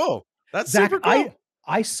super cool. That's Zach, super cool.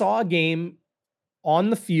 I saw a game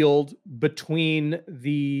on the field between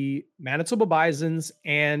the Manitoba Bisons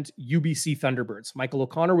and UBC Thunderbirds. Michael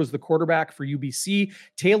O'Connor was the quarterback for UBC.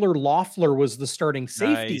 Taylor Loeffler was the starting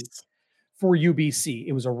safety Nice. for UBC.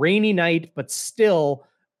 It was a rainy night, but still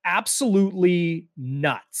absolutely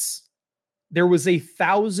nuts. There was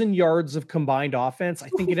 1,000 yards of combined offense. I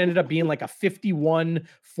think it ended up being like a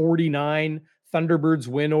 51-49 Thunderbirds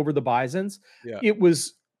win over the Bisons. Yeah, It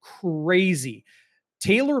was crazy.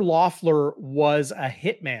 Taylor Loeffler was a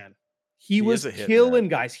hitman. He he is was a hit man. killing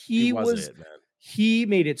guys. He was a hit man. He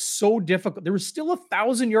made it so difficult. There was still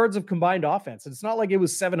 1,000 yards of combined offense. It's not like it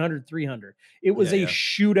was 700-300. It was Yeah, a yeah.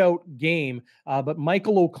 shootout game. But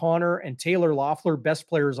Michael O'Connor and Taylor Loeffler, best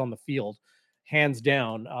players on the field, hands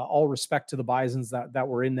down. All respect to the Bisons that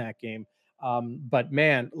were in that game. But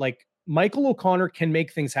man, like Michael O'Connor can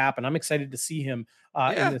make things happen. I'm excited to see him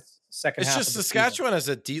in Yeah. this second It's half just of the season. Saskatchewan has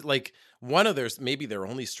a deep, like one of their maybe their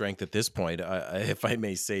only strength at this point, if I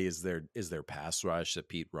may say, is their pass rush, at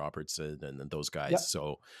Pete Robertson and those guys. Yep.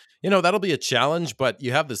 So, that'll be a challenge. But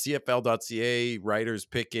you have the CFL.ca writers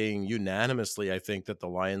picking unanimously, I think, that the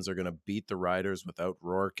Lions are going to beat the Riders without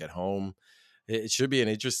Rourke at home. It should be an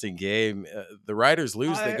interesting game. The Riders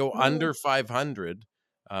lose, they I go under 500.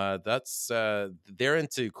 They're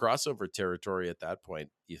into crossover territory at that point.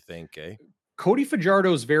 You think, eh? Cody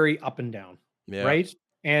Fajardo is very up and down, Yeah. right?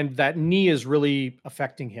 And that knee is really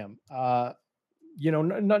affecting him. Not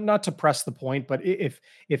to press the point, but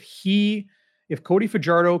if Cody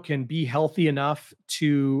Fajardo can be healthy enough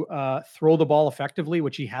to throw the ball effectively,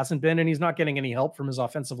 which he hasn't been, and he's not getting any help from his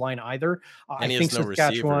offensive line either, I And he think has no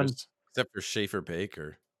Saskatchewan. receivers except for Schaefer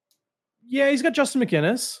Baker. Yeah, he's got Justin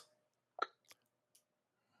McInnes.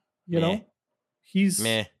 You Meh. know, he's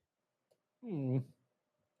Meh.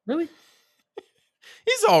 Really.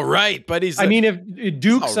 He's all right, but I mean, if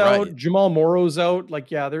Duke's out, right. Jamal Morrow's out, like,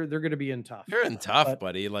 yeah, they're going to be in tough. They're in tough, But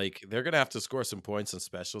buddy. Like they're gonna have to score some points on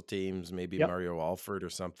special teams, maybe Yep. Mario Alford or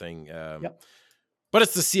something. Yep. But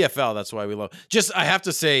it's the CFL. That's why we love. Just I have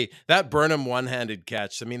to say that Burnham one-handed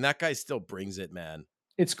catch. I mean, that guy still brings it, man.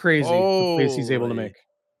 It's crazy the plays he's able to Holy. make.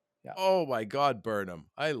 Yeah. Oh my God, Burnham!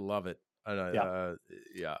 I love it.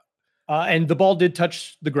 Yeah. And the ball did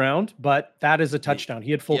touch the ground, but that is a touchdown.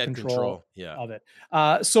 He had full control of it.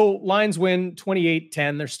 So Lions win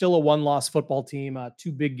 28-10. They're still a one-loss football team.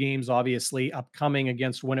 Two big games, obviously, upcoming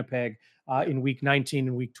against Winnipeg in week 19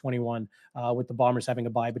 and week 21, with the Bombers having a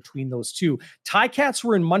bye between those two. Ticats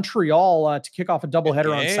were in Montreal to kick off a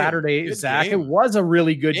doubleheader on Saturday. Good Zach, game. it was a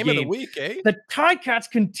really good game. Of the week, eh? The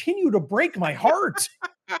Ticats continue to break my heart.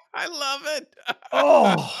 I love it.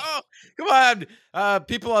 Oh, come on.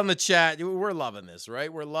 People on the chat, we're loving this,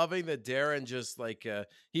 right? We're loving that Darren just like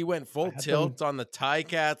he went full tilt on the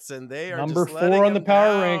Ticats, and they are number just 4 on the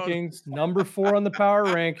power down. rankings. Number 4 on the power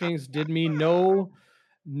rankings did me no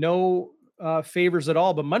favors at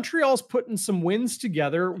all. But Montreal's putting some wins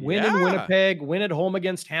together. Win in Winnipeg, win at home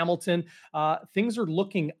against Hamilton. Things are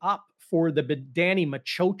looking up for the Danny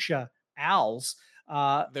Machocha Als.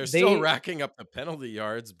 They're still racking up the penalty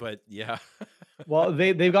yards, but yeah. Well,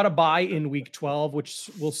 they've got a bye in week 12, which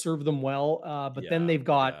will serve them well. But then they've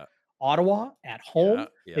got Ottawa at home.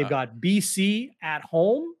 They've got BC at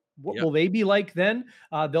home. What will they be like then?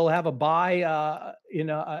 They'll have a bye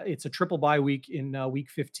it's a triple bye week in week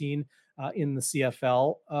 15 in the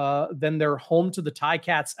CFL. Then they're home to the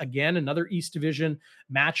Ticats again, another East Division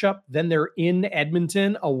matchup. Then they're in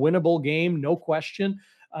Edmonton, a winnable game, no question.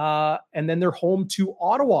 And then they're home to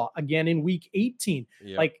Ottawa again in week 18.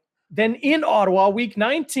 Like then in Ottawa, week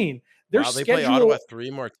 19. They play Ottawa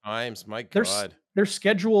 3 more times. My God. Their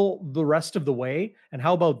schedule the rest of the way. And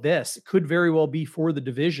how about this? It could very well be for the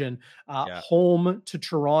division, home to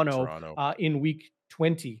Toronto. In week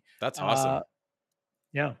 20. That's awesome.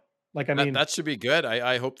 Yeah. Like, I mean, that should be good.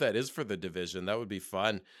 I hope that is for the division. That would be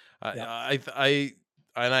fun. I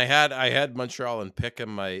had Montreal and pick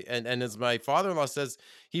him. And as my father-in-law says,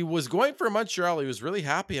 he was going for Montreal. He was really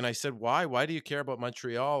happy. And I said, why? Why do you care about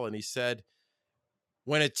Montreal? And he said,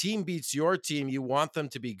 when a team beats your team, you want them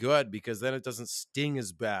to be good because then it doesn't sting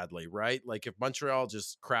as badly, right? Like if Montreal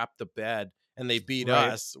just crapped the bed and they beat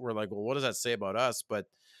us, we're like, well, what does that say about us? But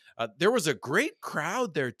there was a great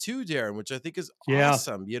crowd there too, Darren, which I think is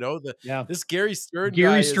awesome. You know, this Gary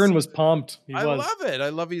Stern was pumped. I love it. I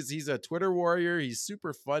love he's a Twitter warrior. He's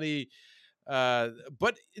super funny.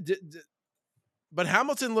 But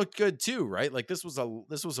Hamilton looked good too, right? Like this was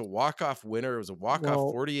a walk-off winner. It was a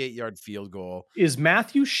walk-off 48-yard field goal. Is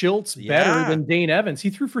Matthew Schultz better than Dane Evans? He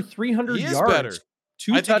threw for 300 yards. Better.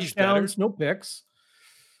 2 touchdowns, no picks.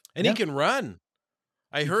 And he can run.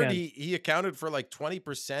 I heard he accounted for like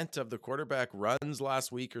 20% of the quarterback runs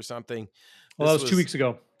last week or something. Well, that was 2 weeks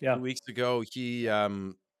ago. Yeah. 2 weeks ago.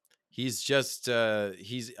 He's just I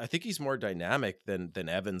think he's more dynamic than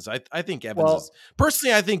Evans. I think Evans is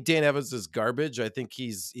personally, I think Dane Evans is garbage. I think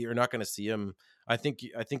you're not going to see him. I think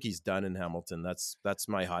he's done in Hamilton. That's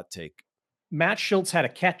my hot take. Matt Schultz had a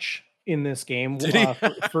catch in this game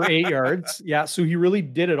for 8 yards. Yeah. So he really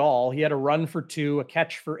did it all. He had a run for 2, a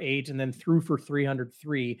catch for 8, and then threw for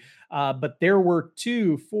 303. But there were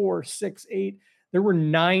 2, 4, 6, 8. There were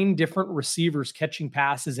 9 different receivers catching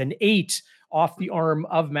passes and 8 off the arm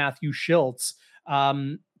of Matthew Schultz.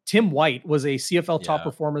 Tim White was a CFL top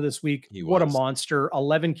performer this week. What a monster.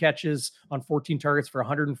 11 catches on 14 targets for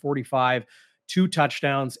 145. 2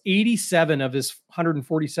 touchdowns, 87 of his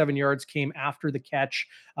 147 yards came after the catch,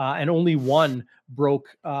 and only 1 broke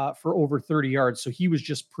for over 30 yards. So he was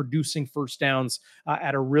just producing first downs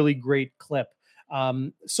at a really great clip.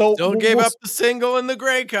 Still gave up the single in the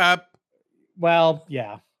Grey Cup. Well,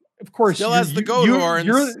 yeah. Of course, still has the goat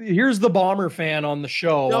horns. Here's the Bomber fan on the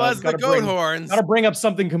show. Still has the goat horns. Got to bring up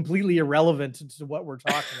something completely irrelevant to what we're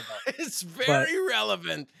talking about. It's very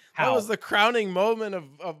relevant. That was the crowning moment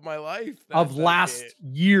of my life. Last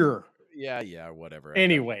year. Yeah, whatever.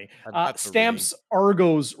 Anyway, I've got the ring. Stamps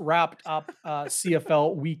Argos wrapped up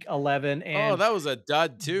CFL Week 11, Oh, and that was a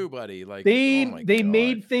dud too, buddy. Like, oh they my they god.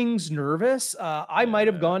 made things nervous. I might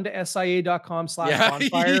have Yeah. gone to Yeah,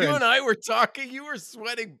 sia.com/bonfire you and and I were talking. You were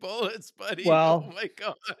sweating bullets, buddy. Oh well, my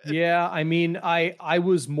god. yeah, I mean, I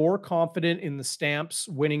was more confident in the Stamps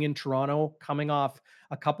winning in Toronto, coming off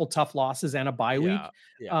a couple tough losses and a bye Yeah, week,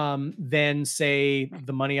 yeah. than say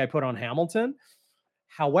the money I put on Hamilton.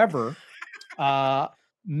 However, uh,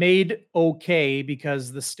 made okay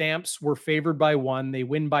because the Stamps were favored by 1. They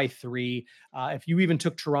win by 3. If you even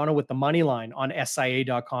took Toronto with the money line on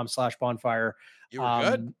sia.com/bonfire, You were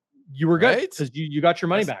good, um, you were good right? because you got your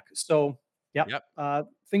money S back. So, yeah, Yep.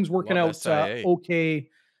 things working Love out SIA. okay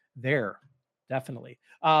there. Definitely.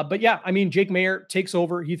 But yeah, I mean, Jake Mayer takes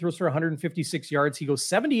over. He throws for 156 yards. He goes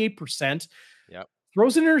 78%. Yep.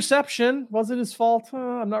 Throws an interception. Was it his fault?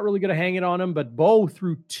 I'm not really going to hang it on him, but Bo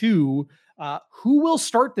threw 2. Who will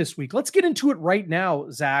start this week? Let's get into it right now,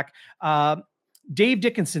 Zach. Dave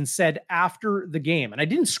Dickenson said after the game, and I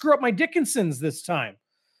didn't screw up my Dickinsons this time.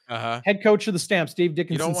 Uh-huh. Head coach of the Stamps, Dave You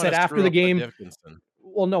Dickenson, don't said wanna after screw the up the game, Dickinson.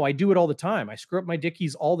 well, no, I do it all the time. I screw up my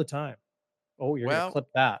Dickies all the time. Oh, you're going to Well, clip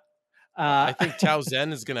that. I think Tao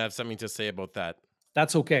Zen is gonna have something to say about that.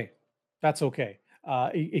 That's okay. That's okay.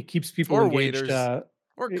 It keeps people Or engaged. waiters,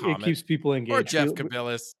 or It Comet, keeps people or engaged. Jeff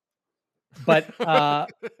Cabillas. But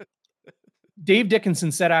Dave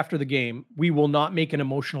Dickenson said after the game, "We will not make an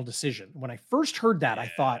emotional decision." When I first heard that, I Yeah.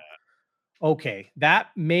 thought, okay,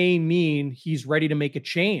 that may mean he's ready to make a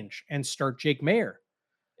change and start Jake Mayer.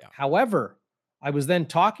 Yeah. However, I was then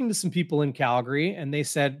talking to some people in Calgary and they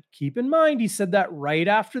said, keep in mind, he said that right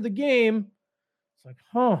after the game. It's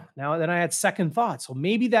like, now then I had second thoughts. So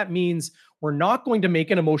maybe that means we're not going to make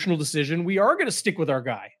an emotional decision. We are going to stick with our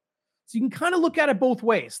guy. So you can kind of look at it both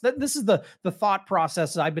ways. This is the thought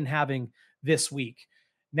process I've been having this week.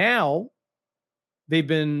 Now, they've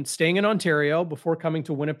been staying in Ontario before coming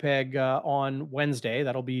to Winnipeg on Wednesday.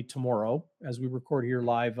 That'll be tomorrow as we record here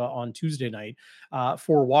live on Tuesday night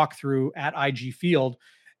for walkthrough at IG Field.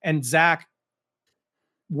 And Zach,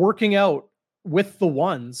 working out with the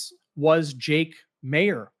ones was Jake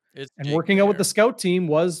Mayer. It's And Jake working out with the Mayer. scout team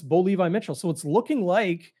was Bo Levi Mitchell. So it's looking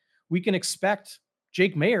like we can expect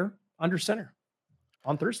Jake Mayer under center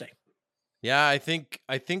on Thursday. Yeah, I think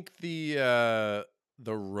the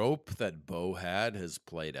rope that Bo had has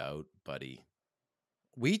played out, buddy.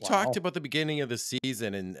 We talked Wow. about the beginning of the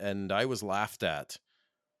season and I was laughed at.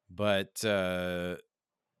 But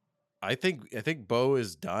I think Bo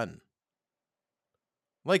is done.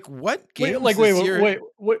 Like what games this year?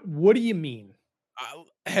 What do you mean?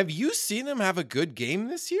 Have you seen him have a good game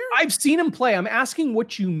this year? I've seen him play. I'm asking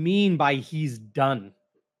what you mean by he's done.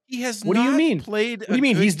 He has What do you not mean? played What do you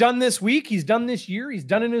mean? He's done this week? He's done this year? He's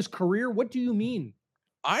done in his career? What do you mean?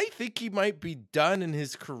 I think he might be done in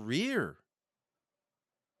his career.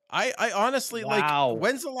 I honestly Wow. like,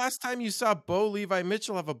 when's the last time you saw Bo Levi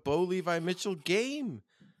Mitchell have a Bo Levi Mitchell game?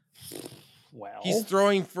 Well, He's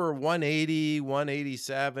throwing for 180,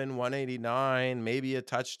 187, 189, maybe a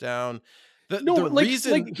touchdown. The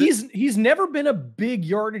reason he's never been a big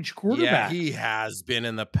yardage quarterback. Yeah, he has been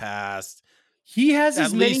in the past. He has At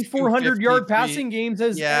as many least 400-yard 253. passing games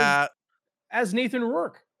as Nathan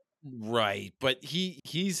Rourke. Right, but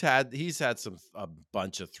he's had a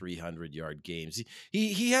bunch of 300-yard games.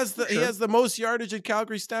 He has the most yardage in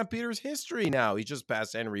Calgary Stampeders history now. He just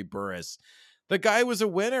passed Henry Burris. The guy was a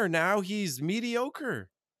winner. Now he's mediocre.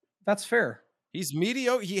 That's fair. He's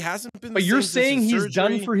mediocre. He hasn't been. But you're saying he's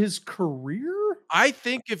done for his career? I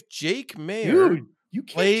think if Jake Mayer Dude, you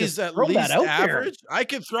can't plays just at throw least that out average, I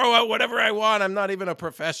can throw out whatever I want. I'm not even a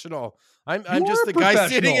professional. I'm You just are the a guy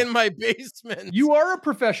sitting professional. in my basement. You are a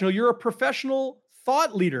professional. You're a professional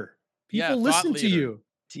thought leader. Yeah, People thought listen to leader. you.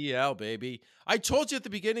 TL baby. I told you at the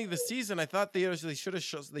beginning of the season. I thought they should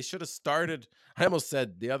have started. I almost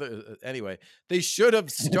said the other. Anyway, they should have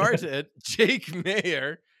started Jake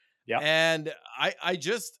Mayer. Yeah. And I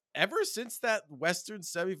just ever since that Western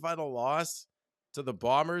semifinal loss to the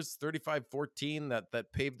Bombers, 35-14,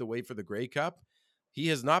 that paved the way for the Grey Cup. He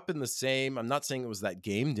has not been the same. I'm not saying it was that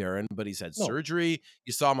game, Darren, but he's had surgery.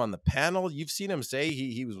 You saw him on the panel. You've seen him say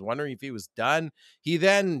he was wondering if he was done. He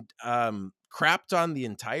then crapped on the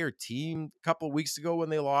entire team a couple of weeks ago when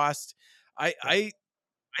they lost. I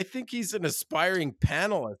think he's an aspiring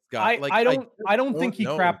panelist guy. I don't think he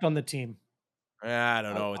crapped on the team. I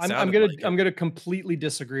don't know. I'm gonna completely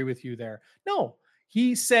disagree with you there. No,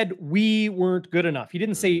 he said we weren't good enough. He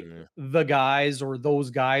didn't say the guys or those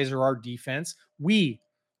guys or our defense.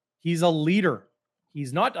 He's a leader.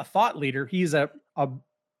 He's not a thought leader. He's a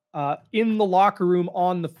in the locker room,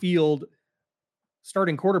 on the field,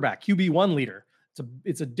 starting quarterback, QB1 leader.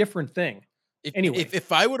 It's a different thing. Anyway,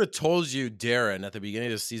 If I would have told you, Darren, at the beginning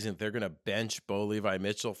of the season, they're going to bench Bo Levi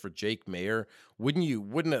Mitchell for Jake Mayer,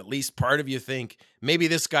 wouldn't at least part of you think maybe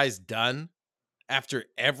this guy's done after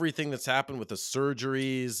everything that's happened with the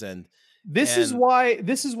surgeries this is and why I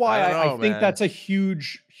don't I know, think man. that's a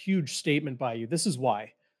huge statement by you. This is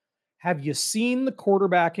why. Have you seen the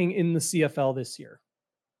quarterbacking in the CFL this year?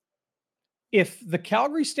 If the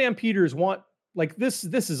Calgary Stampeders want, like, this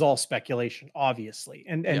is all speculation, obviously,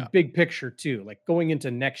 Yeah. and big picture too. Like, going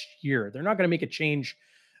into next year, they're not going to make a change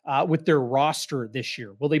with their roster this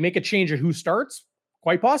year. Will they make a change at who starts?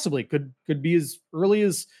 Quite possibly. Could be as early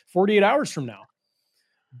as 48 hours from now.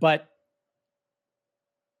 But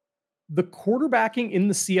the quarterbacking in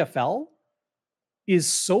the CFL is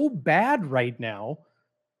so bad right now.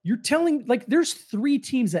 You're telling, like, there's 3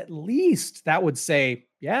 teams at least that would say,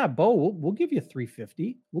 yeah, Bo, we'll give you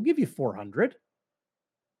 350. We'll give you 400.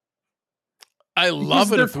 I Because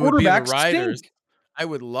love it their if it would be the quarterbacks Riders. stink. I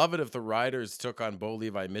would love it if the Riders took on Bo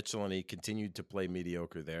Levi Mitchell and he continued to play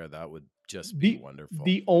mediocre there. That would just be The wonderful.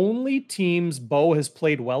 the only teams Bo has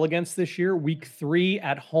played well against this year, week 3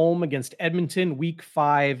 at home against Edmonton, week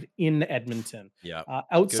 5 in Edmonton. Yeah. Good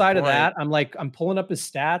Outside of point. that, I'm pulling up his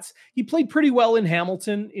stats. He played pretty well in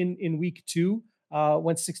Hamilton in week 2.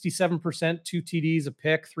 Went 67%, 2 TDs, a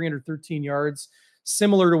pick, 313 yards,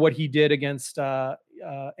 similar to what he did against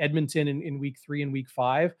Edmonton in week 3 and week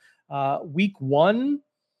 5. Week 1,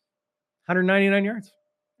 199 yards.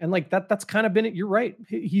 And like that's kind of been it. You're right.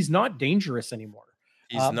 He's not dangerous anymore.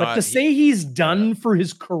 He's But to not say he's done yeah. for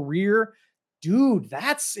his career, dude,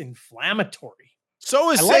 that's inflammatory. So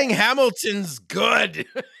is I saying like Hamilton's good.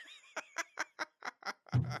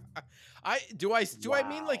 Do I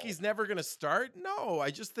mean like wow. he's never gonna start? No,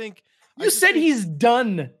 I just think You said think he's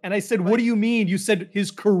done, and I said, "What like do you mean?" You said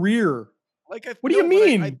his career. like I What do you no, but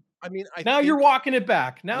mean? I mean I Now you're think walking it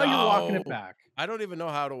back. Now you're walking no. it back. I don't even know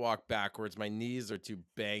how to walk backwards. My knees are too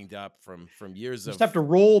banged up from years You just of have to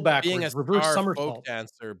roll being a backwards, reverse star folk somersault.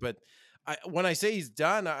 dancer. But when I say he's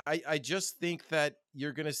done, I just think that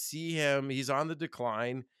you're gonna see him. He's on the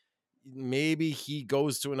decline. Maybe he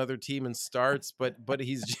goes to another team and starts, but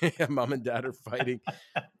he's mom and dad are fighting.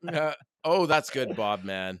 Oh, that's good, Bob,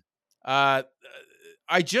 man. Uh,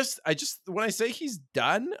 I just when I say he's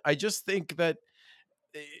done, I just think that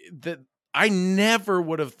that I never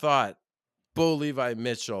would have thought Bo Levi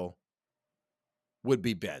Mitchell would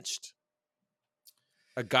be benched.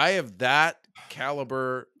 A guy of that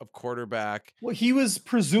caliber of quarterback. Well, he was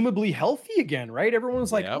presumably healthy again, right? Everyone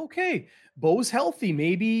was like, Yep. okay, Bo's healthy.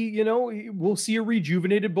 Maybe, we'll see a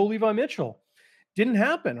rejuvenated Bo Levi Mitchell. Didn't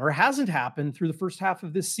happen or hasn't happened through the first half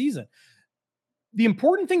of this season. The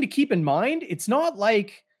important thing to keep in mind, it's not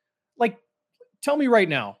like, tell me right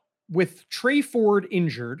now, with Trey Ford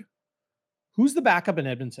injured, who's the backup in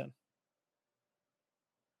Edmonton?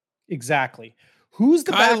 Exactly. Who's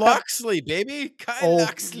the Kyle backup? Loxley, baby. Kyle Oh,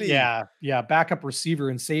 Loxley. yeah, backup receiver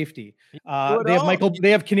and safety. Do it all.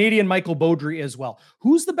 They have Canadian Michael Beaudry as well.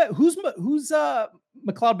 Who's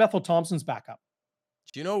McLeod Bethel Thompson's backup?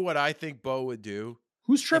 Do you know what I think Bo would do?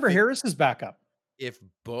 Who's Trevor If it Harris's backup? if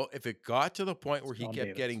it got to the point where he John kept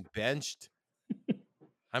Davis. getting benched,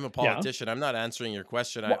 I'm a Yeah. politician. I'm not answering your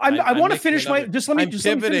question. Well, I want to finish my I'm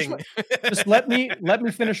pivoting. let me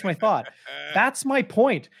finish my thought. That's my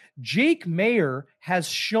point. Jake Mayer has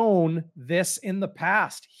shown this in the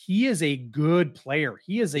past. He is a good player.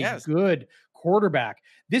 He is a Yes. good quarterback.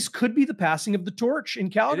 This could be the passing of the torch in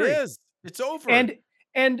It Calgary. is. It's over.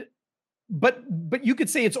 But you could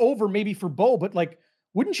say it's over maybe for Bo, but like,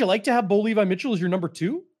 wouldn't you like to have Bo Levi Mitchell as your number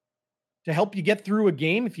 2 to help you get through a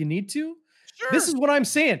game if you need to? Sure. This is what I'm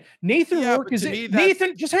saying. Nathan Rourke is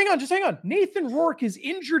Nathan. Just hang on. Nathan Rourke is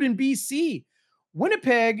injured in BC.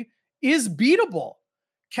 Winnipeg is beatable.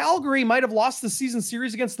 Calgary might have lost the season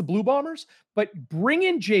series against the Blue Bombers, but bring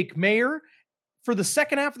in Jake Mayer for the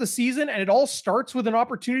second half of the season, and it all starts with an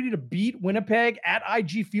opportunity to beat Winnipeg at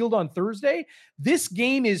IG Field on Thursday. This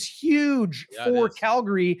game is huge for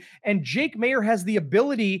Calgary, and Jake Mayer has the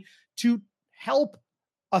ability to help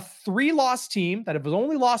a 3-loss team that have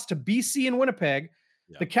only lost to BC and Winnipeg,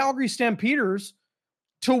 the Calgary Stampeders,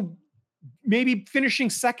 to maybe finishing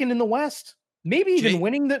second in the West, maybe even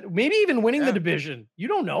winning the division. You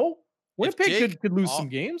don't know. Winnipeg could lose some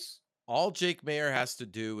games. All Jake Mayer has to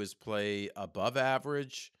do is play above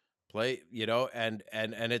average, and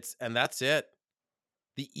that's it.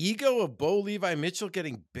 The ego of Bo Levi Mitchell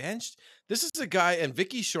getting benched. This is a guy, and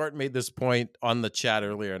Vicky Short made this point on the chat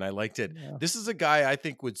earlier, and I liked it. Yeah. This is a guy I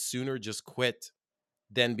think would sooner just quit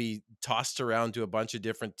then be tossed around to a bunch of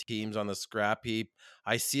different teams on the scrap heap.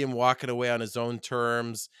 I see him walking away on his own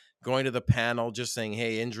terms, going to the panel, just saying,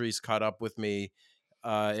 "Hey, injuries caught up with me.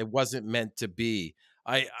 It wasn't meant to be."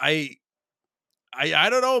 I, I, I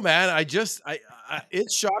don't know, man. I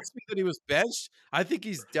it shocks me that he was benched. I think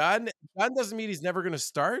he's done. Done doesn't mean he's never going to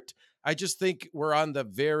start. I just think we're on the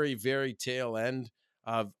very, very tail end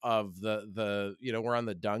of the we're on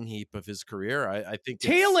the dung heap of his career. I think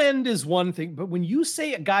Tail it's end is one thing, but when you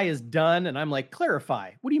say a guy is done, and I'm like,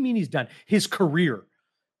 clarify, what do you mean he's done? His career,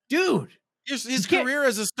 dude. his You can't career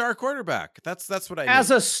as a star quarterback. That's what I as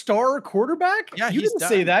mean. a star quarterback. Yeah, You he's didn't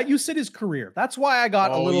say done. that. You said his career. That's why I got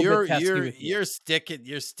a Oh, little bit testy with you. you're sticking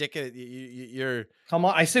it. You're Come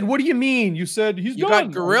on. I said, what do you mean? You said he's you got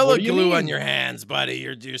done. gorilla What do you glue on mean? your hands, buddy.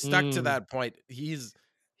 You're stuck to Mm, that point.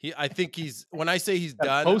 I think he's when I say he's got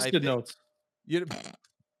done, I post-it think notes. you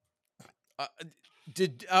uh,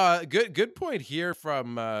 did good point here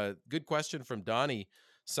from good question from Donnie,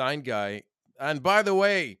 sign guy. And by the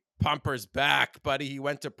way, Pumper's back, buddy. He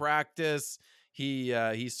went to practice.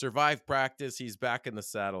 He survived practice. He's back in the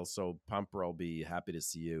saddle. So Pumper, I'll be happy to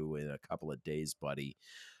see you in a couple of days, buddy.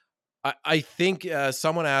 I think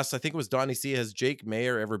someone asked, I think it was Donnie C, has Jake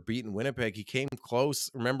Mayer ever beaten Winnipeg? He came close.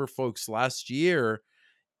 Remember, folks, last year,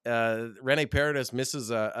 Rene Paredes misses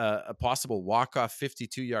a possible walk-off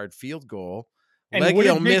 52-yard field goal. And what Leggio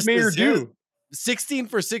did Jake Mayer misses his do? 16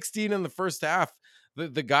 for 16 in the first half.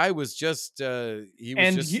 The guy was just he was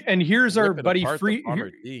And just here's our ripping buddy apart the free. Bomber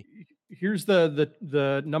D. Here's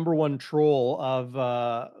the number one troll of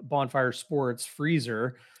Bonfire Sports,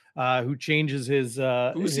 Freezer, who changes his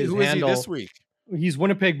Who is he handle. this week? He's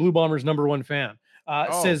Winnipeg Blue Bombers number one fan.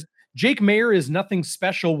 Oh, Says Jake Mayer is nothing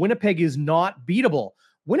special. Winnipeg is not beatable.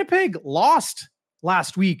 Winnipeg lost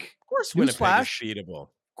last week. of course Winnipeg is Newsflash. beatable.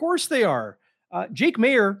 Of course they are. Jake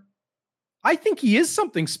Mayer, I think he is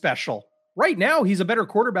something special. Right now, he's a better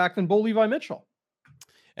quarterback than Bo Levi Mitchell.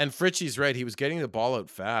 And Fritchie's right. He was getting the ball out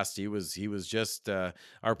fast. He was just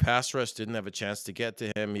our pass rush didn't have a chance to get to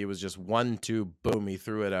him. He was just 1-2, boom, he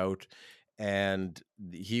threw it out. And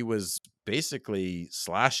he was basically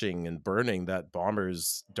slashing and burning that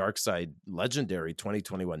Bombers dark side legendary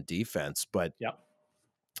 2021 defense. But Yep.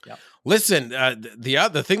 listen,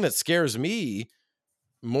 the thing that scares me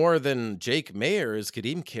more than Jake Mayer is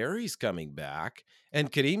Kadeem Carey's coming back. And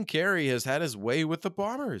Kadeem Carey has had his way with the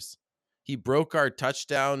Bombers. He broke our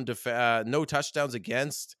no touchdowns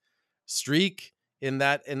against streak in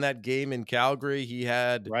that game in Calgary. He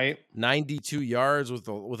had Right. 92 yards with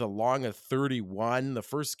a long of 31. The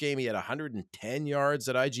first game he had 110 yards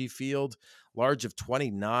at IG Field, large of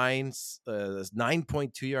 29,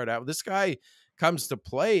 9.2 yard out. This guy comes to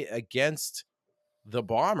play against the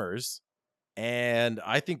Bombers, and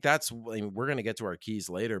I think we're going to get to our keys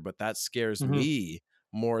later, but that scares me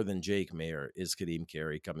more than Jake Mayer is Kadeem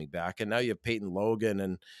Carey coming back. And now you have Peyton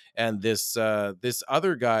Logan and this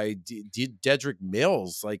other guy, Dedrick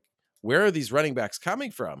Mills. Like, where are these running backs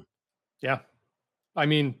coming from? Yeah. I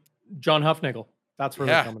mean, John Huffnagel. That's where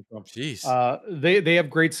they're coming from. Jeez. They have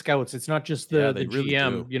great scouts. It's not just the really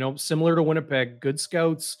GM, do. Similar to Winnipeg, good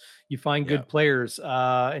scouts. You find good players.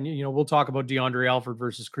 And we'll talk about DeAndre Alford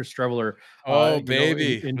versus Chris Streveler. Oh,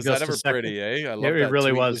 baby. In was just that ever a second. pretty, eh? I love it that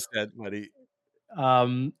really tweet was. you said, buddy.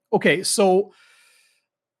 Okay, so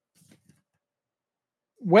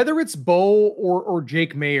whether it's Bo or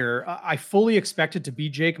Jake Mayer, I fully expect it to be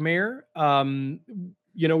Jake Mayer.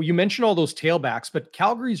 You mentioned all those tailbacks, but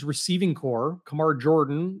Calgary's receiving core, Kamar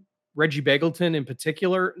Jordan, Reggie Begelton in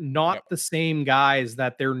particular, not the same guys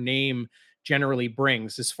that their name generally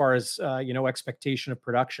brings as far as expectation of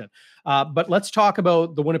production. But let's talk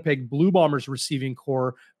about the Winnipeg Blue Bombers receiving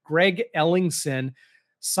core. Greg Ellingson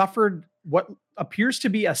suffered what appears to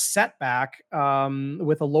be a setback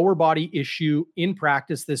with a lower body issue in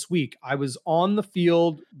practice this week. I was on the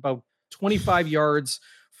field about 25 yards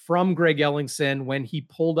from Greg Ellingson when he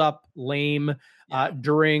pulled up lame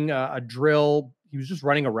during a drill. He was just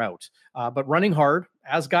running a route, but running hard,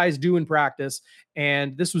 as guys do in practice.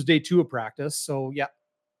 And this was day 2 of practice. So, yeah,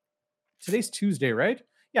 today's Tuesday, right?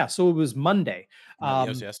 Yeah, so it was Monday. It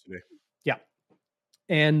was yesterday. Yeah.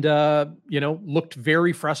 And, looked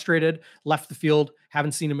very frustrated, left the field,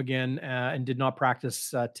 haven't seen him again, and did not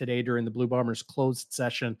practice today during the Blue Bombers closed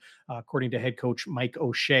session, according to head coach Mike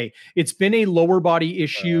O'Shea. It's been a lower body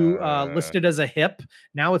issue listed as a hip.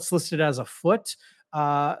 Now it's listed as a foot.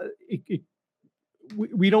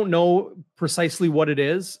 We don't know precisely what it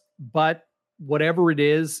is, but whatever it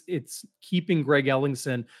is, it's keeping Greg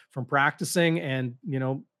Ellingson from practicing. And,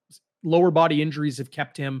 lower body injuries have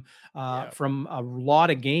kept him Yeah. from a lot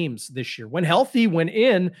of games this year. When healthy, when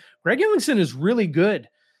in, Greg Ellingson is really good.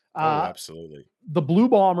 Oh, Uh, absolutely. the Blue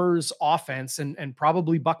Bombers offense and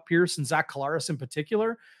probably Buck Pierce and Zach Collaros in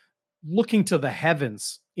particular, looking to the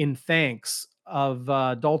heavens in thanks of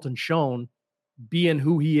Dalton Schoen being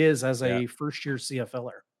who he is as Yeah. a first year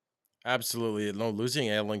CFLer. Absolutely. No, losing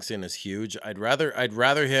Ellingson is huge. I'd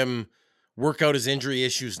rather him work out his injury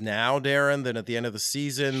issues now, Darren, than at the end of the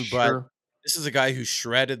season. But Sure. this is a guy who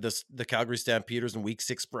shredded the Calgary Stampeders in week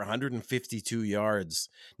 6 for 152 yards.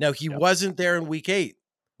 Now he Yep. wasn't there in week 8,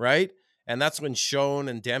 right? And that's when Schoen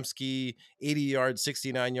and Dembski 80 yards,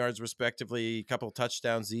 69 yards respectively, a couple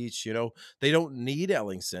touchdowns each. They don't need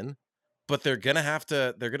Ellingson, but they're gonna have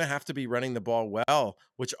to be running the ball well,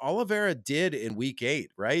 which Oliveira did in week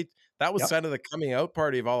 8, right? That was Yep. kind of the coming out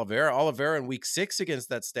party of Oliveira. Oliveira in week 6 against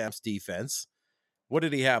that Stamps defense. What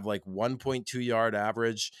did he have? Like 1.2 yard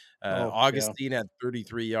average. Oh, yeah. Augustine had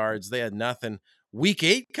 33 yards. They had nothing. Week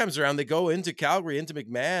 8 comes around. They go into Calgary, into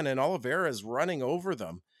McMahon, and Oliveira is running over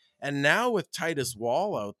them. And now with Titus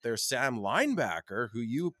Wall out there, Sam Linebacker, who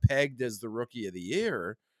you pegged as the rookie of the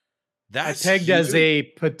year, I that's pegged as huge. a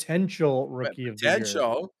potential rookie of the year.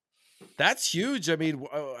 Potential. That's huge. I mean,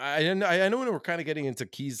 I know we're kind of getting into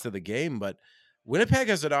keys to the game, but Winnipeg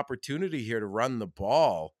has an opportunity here to run the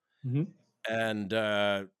ball, Mhm. and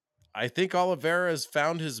I think Oliveira has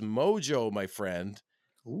found his mojo, my friend.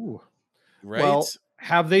 Ooh. Right? Well,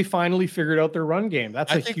 have they finally figured out their run game?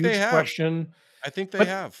 That's I a think they huge have. question. I think they But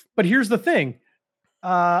have. but here's the thing.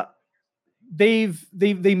 Uh they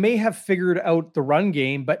may have figured out the run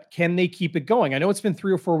game, but can they keep it going? I know it's been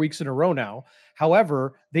 3 or 4 weeks in a row now.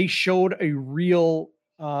 However, they showed a real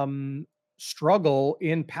struggle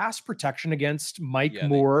in pass protection against Mike Yeah, they did.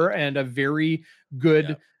 Moore and a very Yeah.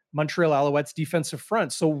 good Montreal Alouettes defensive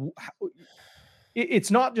front. So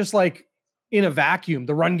it's not just like in a vacuum.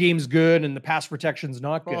 The run game's good and the pass protection's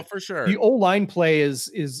not Well, good. for The sure. O line play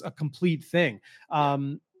is a complete thing.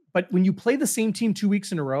 Yeah. But when you play the same team 2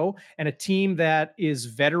 weeks in a row and a team that is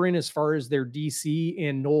veteran as far as their DC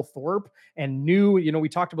in Noel Thorpe and new, we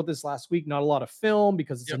talked about this last week, not a lot of film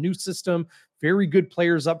because it's a Yep. new system, very good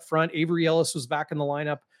players up front. Avery Ellis was back in the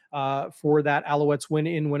lineup for that Alouettes win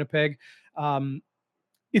in Winnipeg. Um,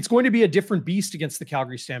 it's going to be a different beast against the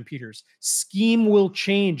Calgary Stampeders. Scheme will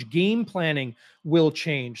change, game planning will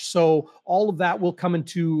change. So all of that will come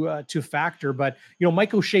into to factor. But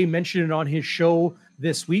Mike O'Shea mentioned it on his show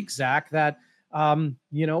this week, Zach, that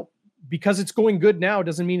because it's going good now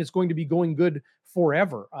doesn't mean it's going to be going good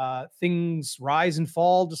forever. Things rise and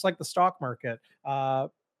fall just like the stock market.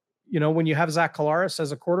 When you have Zach Collaros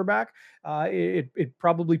as a quarterback, it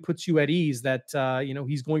probably puts you at ease that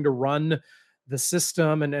he's going to run the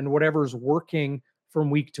system and whatever's working from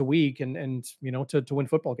week to week and to win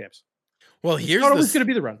football games. Well, It's here's not always going this. to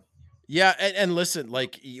be the run. Yeah, and listen,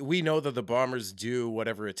 like we know that the Bombers do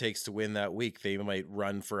whatever it takes to win that week. They might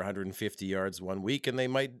run for 150 yards one week, and they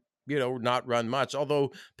might, not run much.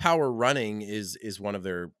 Although power running is one of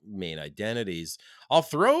their main identities. I'll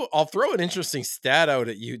throw an interesting stat out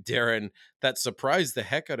at you, Darren, that surprised the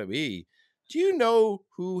heck out of me. Do you know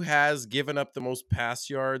who has given up the most pass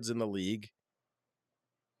yards in the league?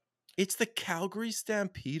 It's the Calgary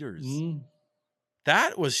Stampeders. Mm,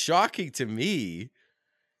 That was shocking to me.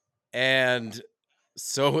 And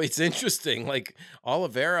so it's interesting. Like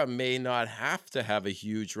Oliveira may not have to have a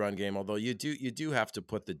huge run game, although you do have to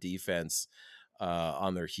put the defense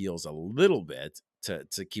on their heels a little bit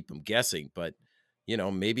to keep them guessing. But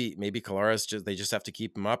maybe Collaros they just have to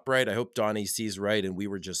keep him upright. I hope Donnie sees right, and we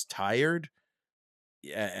were just tired.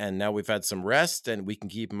 Yeah, and now we've had some rest, and we can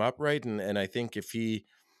keep him upright. And I think if he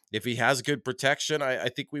has good protection, I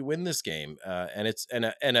think we win this game. And it's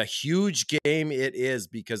and a huge game it is,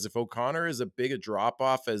 because if O'Connor is a big a drop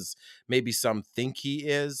off as maybe some think he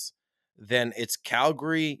is, then it's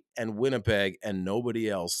Calgary and Winnipeg and nobody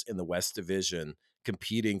else in the West Division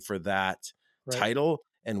competing for that right. title.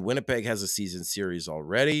 And Winnipeg has a season series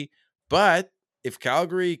already. But if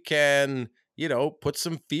Calgary can, put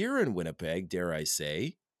some fear in Winnipeg, dare I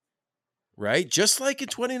say, right? Just like in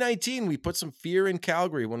 2019, we put some fear in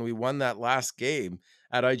Calgary when we won that last game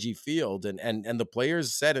at IG Field, and the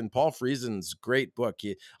players said in Paul Friesen's great book,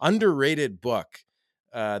 underrated book,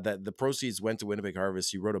 that the proceeds went to Winnipeg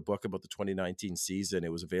Harvest. He wrote a book about the 2019 season.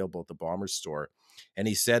 It was available at the Bombers store, and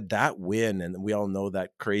he said that win, and we all know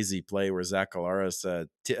that crazy play where Zach Collaros,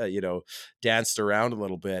 danced around a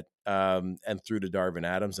little bit and threw to Darvin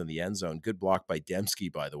Adams in the end zone. Good block by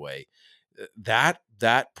Dembski, by the way. That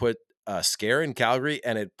put scare in Calgary,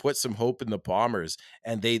 and it put some hope in the Bombers.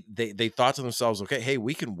 And they thought to themselves, okay, hey,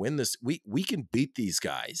 we can win this. We can beat these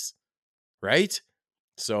guys. right?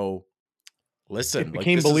 So It listen, like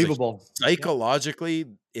became this is a believable. Yep. psychologically,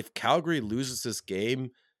 if Calgary loses this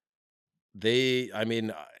game, I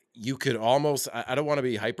mean, you could almost, I don't want to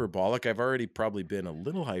be hyperbolic. I've already probably been a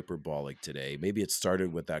little hyperbolic today. Maybe it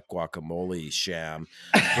started with that guacamole sham,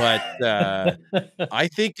 but I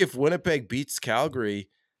think if Winnipeg beats Calgary,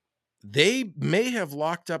 they may have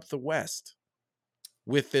locked up the West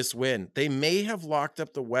with this win. They may have locked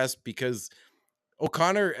up the West because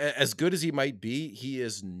O'Connor, as good as he might be, he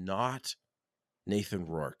is not Nathan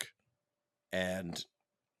Rourke. And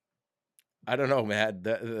I don't know, man.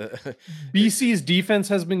 BC's defense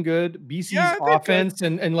has been good. BC's Yeah, they're good. offense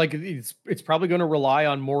and like it's probably going to rely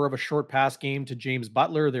on more of a short pass game to James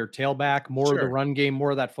Butler, their tailback, more of the Sure. run game, more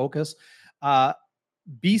of that focus. Uh,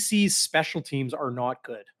 BC's special teams are not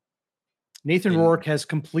good. Nathan And Rourke has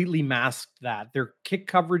completely masked that. Their kick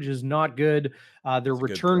coverage is not good. Their that's a good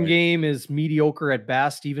return point. game is mediocre at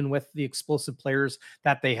best, even with the explosive players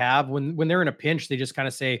that they have. When they're in a pinch, they just kind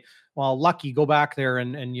of say, "Well, lucky, go back there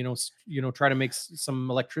and try to make some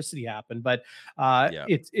electricity happen." But Yeah.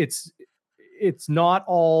 it's not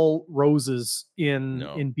all roses in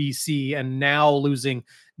No. BC, and now losing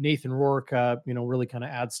Nathan Rourke, really kind of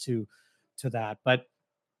adds to that. But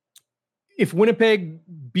if Winnipeg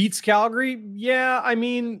beats Calgary, yeah, I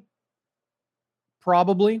mean,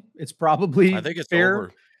 probably. It's I probably think it's fair.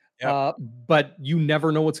 over. Yep. But you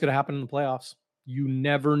never know what's going to happen in the playoffs. You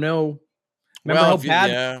never know. Remember Well, how if you bad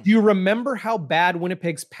yeah. do you remember how bad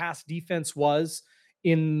Winnipeg's pass defense was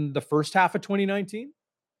in the first half of 2019?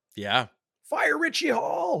 Yeah. Fire Richie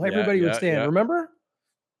Hall, Yeah, everybody would yeah, stand. yeah. Remember?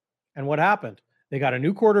 And what happened? They got a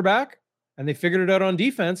new quarterback and they figured it out on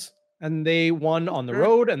defense and they won on the Sure.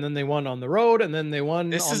 road and then they won on the road and then they won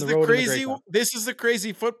This on is the the road in the crazy Grey Cup. this is the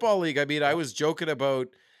crazy football league. I mean, I Yep. was joking about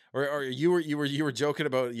or you were joking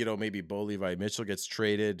about, maybe Bo Levi Mitchell gets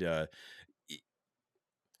traded. E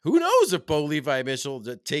Who knows if Bo Levi Mitchell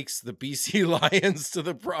takes the BC Lions to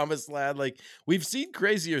the promised land? Like we've seen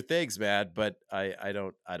crazier things, man. But I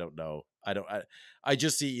don't know. I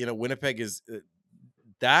just see Winnipeg is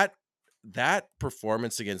that that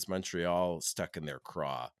performance against Montreal stuck in their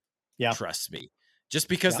craw. Yeah. Trust me, just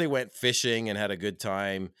because Yeah. they went fishing and had a good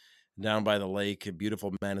time down by the lake,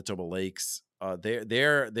 beautiful Manitoba lakes.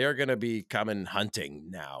 They're going to be coming hunting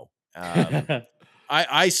now.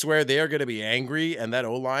 I swear they are gonna be angry, and that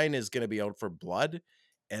O-line is gonna be out for blood,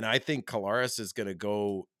 and I think Kolaris is gonna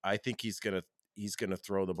go I think he's gonna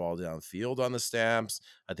throw the ball downfield on the Stamps.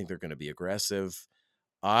 I think they're gonna be aggressive.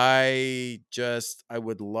 I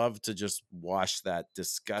would love to just wash that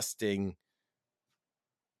disgusting,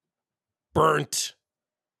 burnt,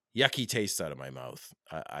 yucky taste out of my mouth.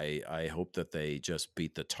 I hope that they just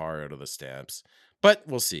beat the tar out of the Stamps, but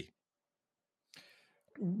we'll see.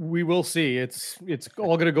 We will see. It's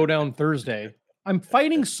all going to go down Thursday. I'm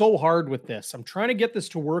fighting so hard with this. I'm trying to get this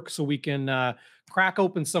to work so we can crack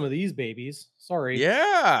open some of these babies.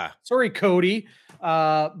 Yeah. Sorry, Cody.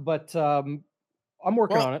 But I'm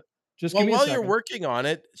working Well on it. Just give well, me a while you're second. working on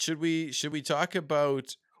it, should we talk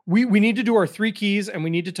about We need to do our three keys, and we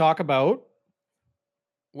need to talk about.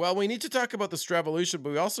 well, we need to talk about the Stravolution,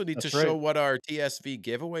 but we also need to That's show right. what our TSV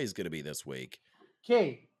giveaway is gonna be this week.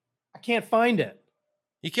 Okay, I can't find it.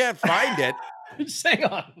 You can't find it. Just hang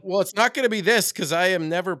on. Well, it's not gonna be this because I am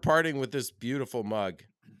never parting with this beautiful mug.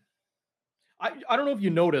 I don't know if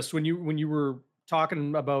you noticed when you were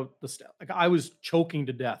talking about the stuff. Like I was choking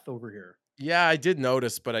to death over here. Yeah, I did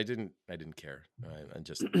notice, but I didn't care. I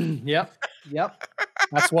just Yep. Yep.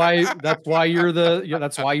 That's why you're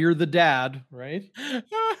the dad, right?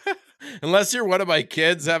 unless you're one of my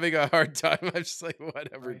kids having a hard time, I'm just like,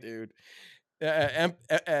 whatever, Right. dude.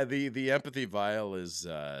 The empathy vial is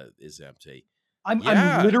empty. I'm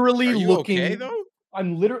Yeah. literally Are you okay looking. though?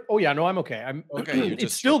 Oh yeah, no, I'm okay. I'm Okay, you're it's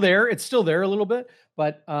just still choking. there. It's still there a little bit,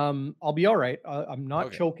 but I'll be all right. I'm not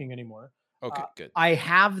Okay. choking anymore. Okay, good. I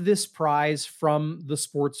have this prize from the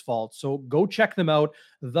Sports Vault. So go check them out,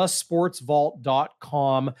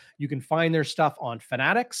 thesportsvault.com. You can find their stuff on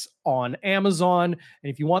Fanatics, on Amazon, and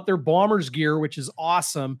if you want their Bombers gear, which is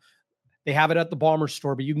awesome, they have it at the Bomber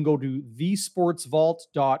store, but you can go to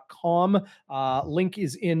thesportsvault.com. Link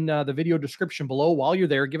is in the video description below. While you're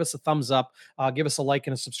there, give us a thumbs up, give us a like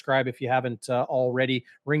and a subscribe if you haven't already.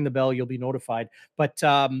 Ring the bell, you'll be notified. But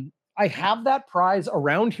I have that prize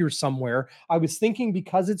around here somewhere. I was thinking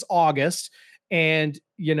because it's August and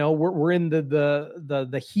we're in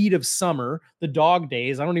the heat of summer, the dog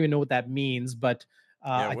days. I don't even know what that means, but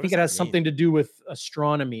Yeah, I what think does it that has mean? something to do with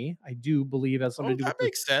astronomy. I do believe it has something Oh, to do that with the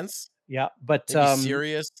makes sense. yeah, but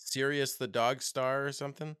Maybe Sirius the dog star or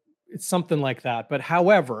something? It's something like that. But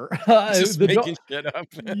however, Just making shit up.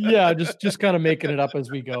 yeah, just kind of making it up as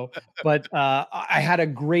we go. But I had a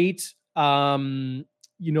great like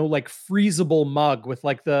freezable mug with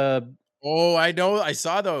like the Oh, I know. I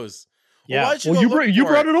saw those. Well, why yeah. don't you Well, go look you for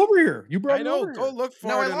brought it? it over here. You brought I it know. over Go here. look Now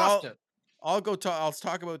for I it, and lost it. I'll go talk. I'll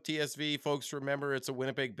talk about TSV, folks. Remember, it's a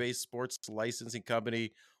Winnipeg-based sports licensing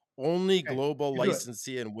company, only Okay, global you do it.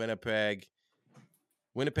 licensee in Winnipeg.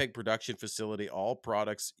 Winnipeg production facility. All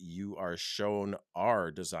products you are shown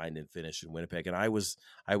are designed and finished in Winnipeg. And I was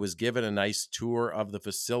given a nice tour of the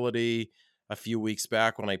facility a few weeks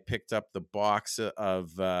back when I picked up the box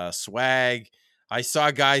of swag. I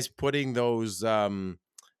saw guys putting those.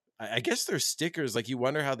 I guess they're stickers. Like, you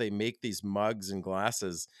wonder how they make these mugs and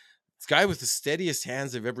glasses. This guy with the steadiest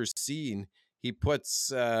hands I've ever seen. He puts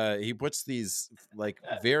these like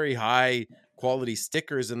very high quality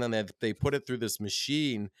stickers, and then they put it through this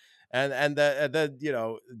machine, and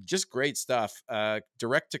the just great stuff.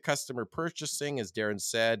 Direct to customer purchasing, as Darren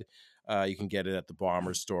said. You can get it at the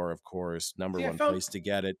Bomber store, of course. Number See, one place to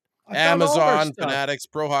get it. I found all of our Amazon, stuff. Fanatics,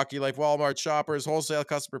 Pro Hockey Life, Walmart, Shoppers, wholesale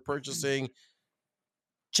customer purchasing.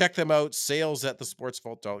 Check them out, sales at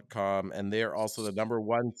thesportsvault.com. And they're also the number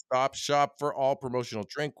one stop shop for all promotional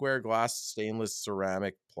drinkware, glass, stainless,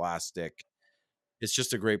 ceramic, plastic. It's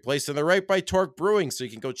just a great place. And they're right by Torque Brewing, so you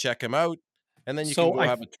can go check them out. And then you can So go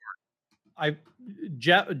have a I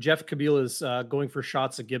Jeff Kabila is going for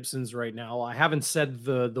shots at Gibson's right now. I haven't said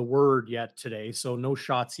the word yet today, so no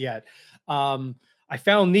shots yet. I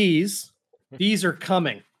found these. These are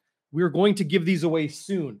coming. We're going to give these away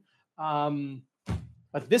soon.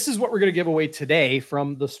 But this is what we're going to give away today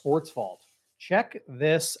from the Sports Vault. Check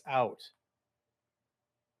this out.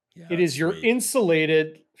 Yeah, it is your sweet.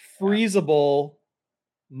 insulated, freezable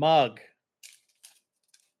mug.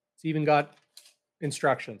 It's even got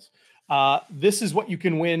instructions. This is what you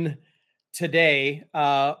can win today.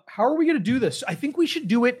 How are we going to do this? I think we should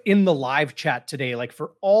do it in the live chat today, like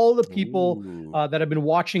for all the people that have been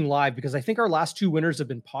watching live, because I think our last two winners have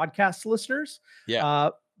been podcast listeners. Yeah.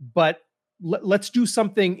 But let's do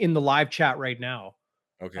something in the live chat right now.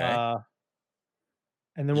 Okay. And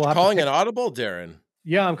then You're we'll have calling an audible, Darren.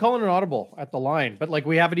 Yeah, I'm calling an audible at the line, but like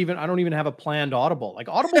I don't even have a planned audible. Like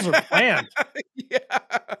audibles are planned. Yeah.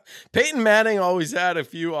 Peyton Manning always had a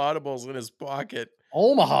few audibles in his pocket.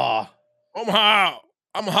 Omaha.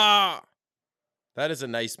 That is a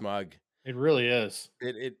nice mug. It really is.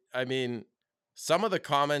 I mean, some of the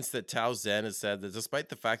comments that Tao Zen has said, that despite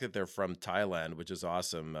the fact that they're from Thailand, which is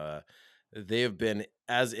awesome, they have been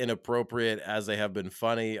as inappropriate as they have been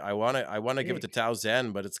funny. I want to give it to Tao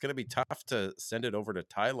Zen, but it's going to be tough to send it over to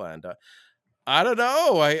Thailand. I don't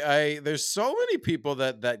know. There's so many people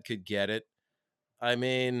that could get it. I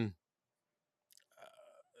mean,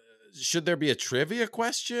 should there be a trivia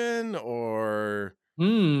question or?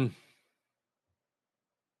 Oh,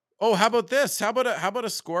 how about this? How about a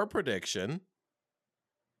score prediction?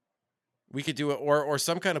 We could do it, or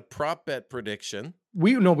some kind of prop bet prediction.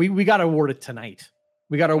 We got to award it tonight.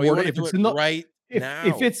 We got to award it if it's in the right now.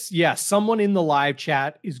 If it's someone in the live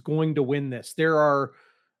chat is going to win this. There are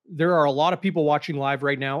a lot of people watching live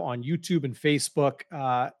right now on YouTube and Facebook.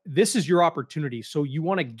 This is your opportunity. So you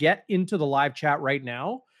want to get into the live chat right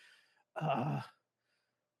now.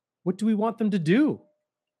 What do we want them to do?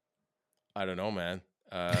 I don't know, man.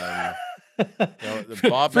 Bob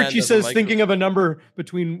Fritchie says thinking of a number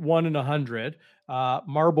between 1 and 100.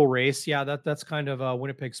 Marble race, yeah, that's kind of a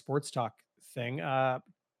Winnipeg sports talk thing.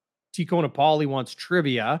 Ticona Pauly wants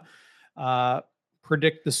trivia,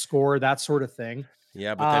 predict the score, that sort of thing.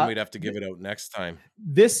 Yeah, but then we'd have to give it out next time.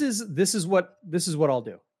 This is what I'll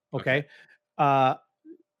do. Okay.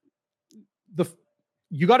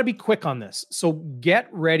 You got to be quick on this. So get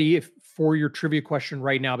ready for your trivia question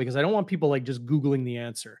right now, because I don't want people like just Googling the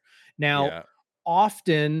answer. Now,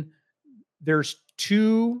 often there's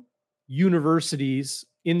two universities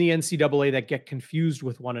in the NCAA that get confused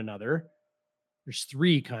with one another. There's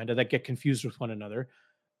three kind of that get confused with one another.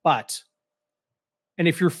 And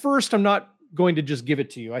if you're first, I'm not going to just give it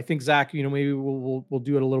to you. I think Zach, maybe we'll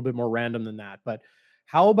do it a little bit more random than that. But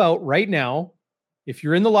how about right now, if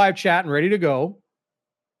you're in the live chat and ready to go,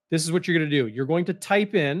 this is what you're going to do. You're going to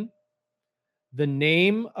type in the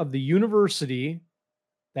name of the university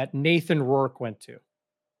that Nathan Rourke went to.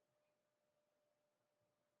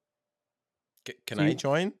 Can I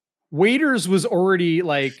join? Waiters was already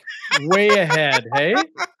like way ahead. Hey,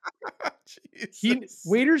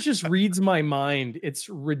 Waiters just reads my mind. It's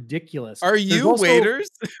ridiculous. Are you also, Waiters?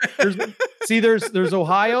 there's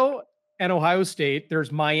Ohio and Ohio State.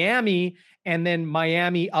 There's Miami and then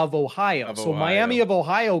Miami of Ohio. Miami of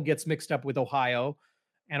Ohio gets mixed up with Ohio,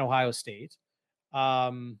 and Ohio State.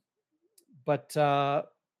 Um, but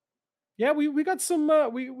yeah, we got some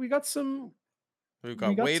we got some We've we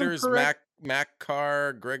got got some Waiters, correct. Mac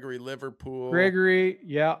Carr, Gregory Liverpool. Gregory,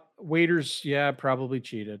 yeah, Waiters, yeah, probably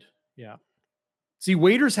cheated. Yeah. See,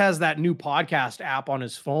 Waiters has that new podcast app on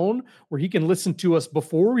his phone where he can listen to us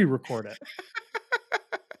before we record it.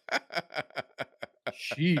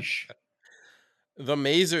 Sheesh. The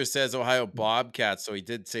Mazer says Ohio Bobcats, so he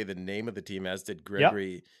did say the name of the team, as did Yep.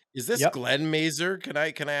 Gregory. Is this Yep. Glenn Mazer? Can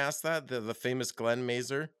I ask that? The famous Glenn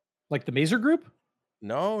Mazer? Like the Mazer Group?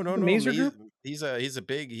 No, no, The no. Mazer Group? He's a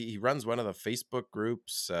big. He runs one of the Facebook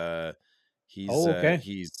groups. Oh, okay.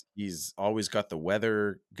 He's always got the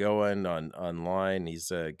weather going on online.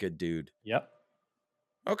 He's a good dude. Yep.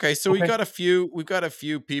 Okay, so Okay. we've got a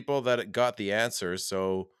few people that got the answer,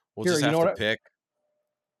 so we'll Here, just you know have to what? pick.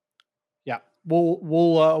 Yeah. We'll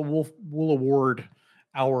award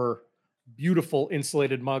our beautiful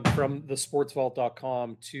insulated mug from the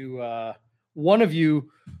sportsvault.com to one of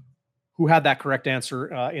you who had that correct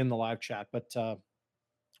answer in the live chat. But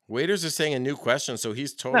Waiters is saying a new question, so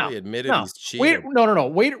he's no, totally admitted no, he's cheated. no.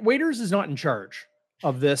 Waiters is not in charge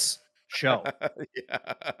of this show. Yeah.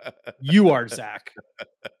 You are, Zach.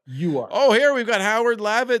 You are. Oh, here we've got Howard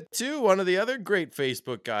Lavitt too, one of the other great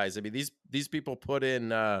Facebook guys. I mean, these people put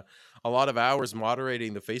in a lot of hours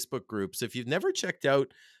moderating the Facebook groups. If you've never checked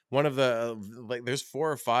out one of the like, there's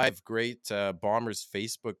 4 or 5 great Bombers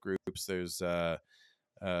Facebook groups. There's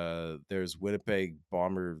Winnipeg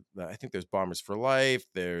Bomber. I think there's Bombers for Life.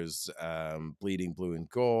 There's Bleeding Blue and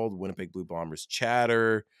Gold. Winnipeg Blue Bombers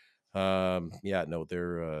Chatter. Yeah, no,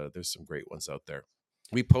 there's some great ones out there.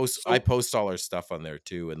 I So post all our stuff on there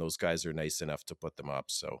too, and those guys are nice enough to put them up.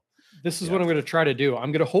 So this is yeah, what I'm going to try to do.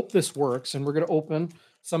 I'm going to hope this works, and we're going to open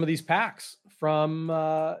some of these packs from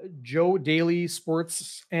Joe Daly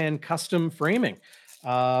Sports and Custom Framing.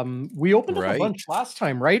 We opened up a right. bunch last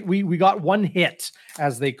time, right? We got one hit,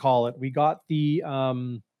 as they call it. We got the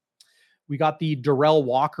Darrell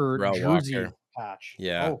Walker Rel jersey Walker. patch.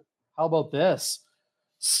 Yeah. Oh, how about this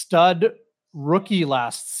stud rookie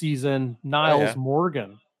last season, Oh Niles yeah.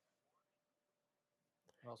 Morgan?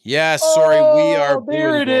 Yeah. Sorry, we are Oh, blue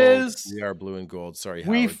there and it gold. is. We are blue and gold. Sorry,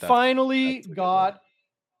 We Howard. finally That's a good one. got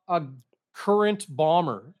a current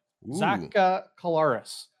Bomber, Zach Ooh,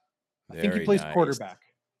 Kalaris. I think he very plays nice. quarterback.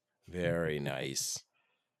 Very nice.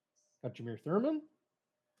 Got Jameer Thurman,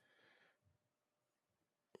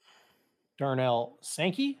 Darnell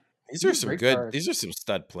Sankey. These These are are some great good. cards. These are some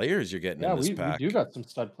stud players you're getting Yeah, in this we pack. do got some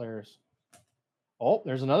stud players. Oh,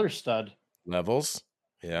 there's another stud. Levels.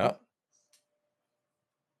 Yeah.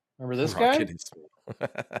 Remember this Rocket guy? is.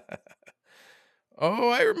 Oh,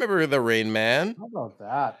 I remember the Rain Man. How about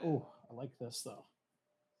that? Oh, I like this though.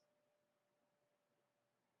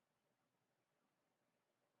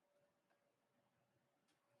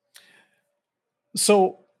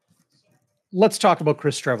 So let's talk about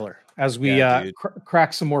Chris Streveler as we Yeah, dude.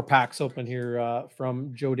 crack some more packs open here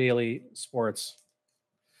from Joe Daly Sports.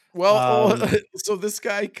 Well, Um, so this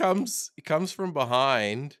guy comes from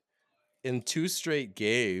behind in 2 straight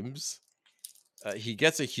games. He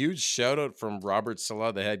gets a huge shout out from Robert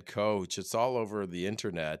Saleh, the head coach. It's all over the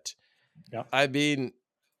internet. yeah. I mean,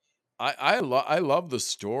 I love the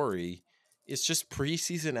story. It's just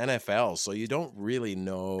preseason NFL, so you don't really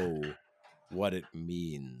know what it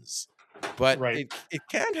means. But Right. it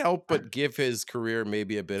can't help but give his career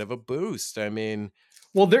maybe a bit of a boost. I mean,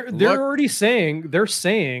 Well, they're look, already saying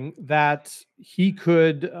that he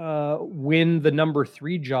could win the number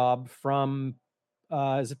 3 job from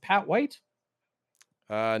is it Pat White?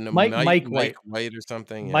 no, Mike Mike White. White or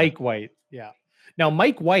something. Yeah. Mike White. Yeah. Now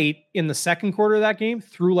Mike White in the second quarter of that game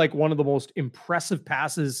threw like one of the most impressive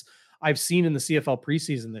passes I've seen in the CFL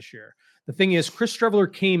preseason this year. The thing is, Chris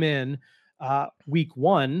Streveler came in week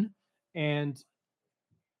 1, and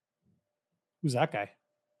who's that guy?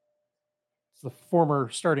 It's the former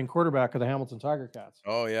starting quarterback of the Hamilton Tiger Cats.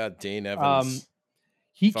 Oh yeah, Dane Evans.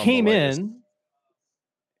 He came Fumbleitis. in.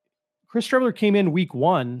 Chris Streveler came in week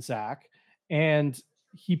 1, Zach, and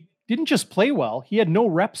he didn't just play well. He had no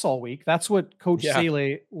reps all week. That's what Coach Yeah.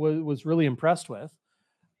 Saleh was really impressed with.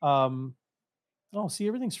 Oh, see,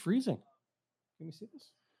 everything's freezing. Can we see this?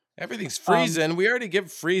 Everything's freezing. We already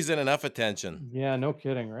give freezing enough attention. Yeah, no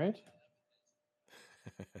kidding, right?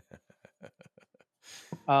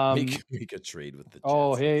 Make a trade with the Jets.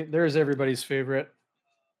 Oh, hey, there's everybody's favorite.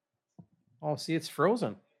 Oh, see, it's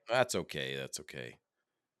frozen. That's okay. That's okay.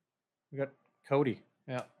 We got Cody.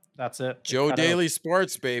 Yeah, that's it. Joe Cut out. Daly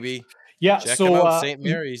Sports, baby. Yeah. Check him So, out, St.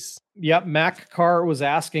 Mary's. yeah, Mac Carr was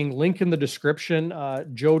asking, link in the description.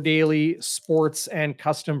 Joe Daly Sports and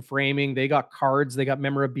Custom Framing. They got cards, they got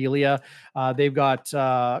memorabilia, they've got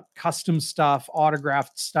custom stuff,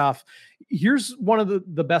 autographed stuff. Here's one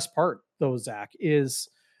of the best part, though, Zach, is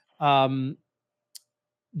um,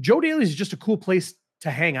 Joe Daly is just a cool place to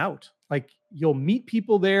hang out. Like, you'll meet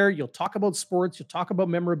people there, you'll talk about sports, you'll talk about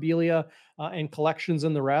memorabilia and collections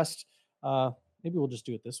and the rest. Maybe we'll just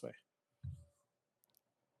do it this way.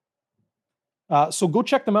 So go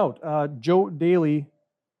check them out. Joe Daly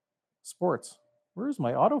Sports. Where's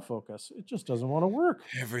my autofocus? It just doesn't want to work.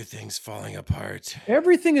 Everything's falling apart.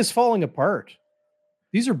 Everything is falling apart.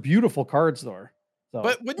 These are beautiful cards, though.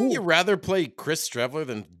 But wouldn't you rather play Chris Strevler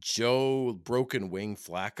than Joe Broken Wing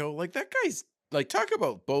Flacco? Like, that guy's, like, talk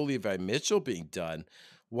about Bo Levi Mitchell being done.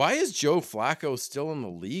 Why is Joe Flacco still in the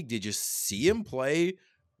league? Did you see him play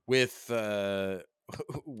with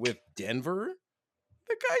with Denver?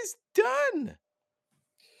 The guy's done.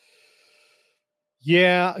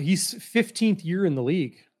 Yeah, he's 15th year in the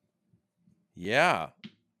league. Yeah.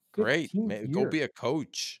 Great. 15th Man, go year. be a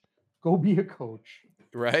coach. Go be a coach.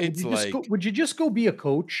 Right? Would you just go be a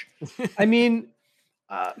coach? I mean,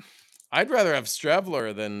 I'd rather have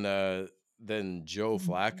Strevler than Joe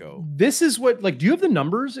Flacco. This is what, like, do you have the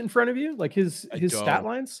numbers in front of you? Like his I stat don't.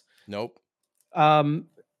 lines? Nope.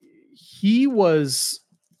 He was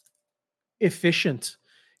efficient.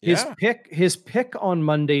 His pick on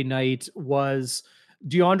Monday night was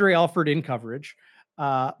DeAndre Alford in coverage.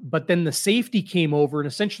 But then the safety came over and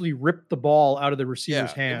essentially ripped the ball out of the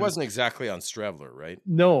receiver's hands. It wasn't exactly on Strevler, right?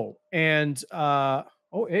 No. And oh,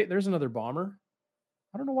 hey, there's another bomber.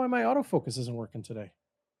 I don't know why my autofocus isn't working today.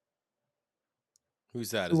 Who's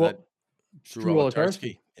that? Is that Drew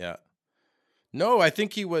Wolodarski? Yeah. No, I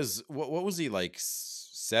think he was, what was he, like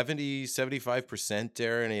 70, 75%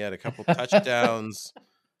 there, and he had a couple touchdowns.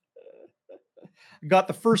 Got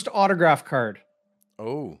the first autograph card.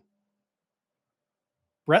 Oh.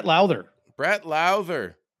 Brett Lauther. Brett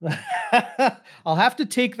Lauther. I'll have to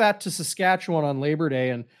take that to Saskatchewan on Labor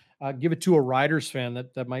Day and give it to a Riders fan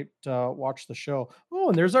that might watch the show. Oh,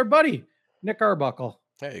 and there's our buddy, Nick Arbuckle.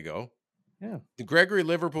 There you go. Yeah. Gregory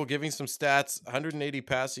Liverpool giving some stats, 180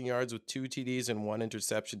 passing yards with 2 TDs and 1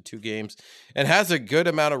 interception, 2 games, and has a good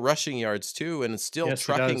amount of rushing yards too, and still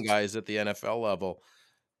trucking guys at the NFL level.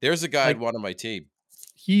 There's a guy I'd want on my team.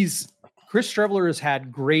 Chris Strevler has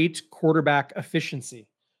had great quarterback efficiency.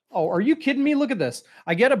 Oh, are you kidding me? Look at this.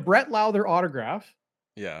 I get a Brett Lauther autograph.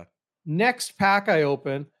 Yeah. Next pack I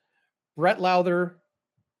open, Brett Lauther,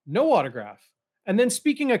 no autograph. And then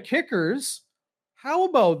speaking of kickers, how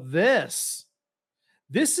about this?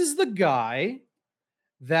 This is the guy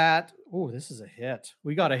that, oh, this is a hit.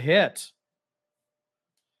 We got a hit.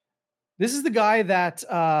 This is the guy that,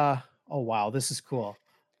 oh, wow, this is cool.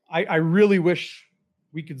 I really wish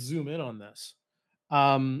we could zoom in on this.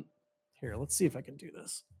 Here, let's see if I can do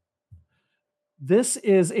this. This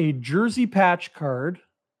is a jersey patch card.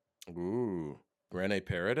 Ooh, Rene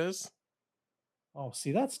Paredes? Oh,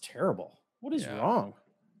 see, that's terrible. What is wrong?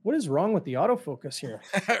 What is wrong with the autofocus here?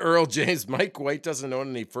 Earl James, Mike White doesn't own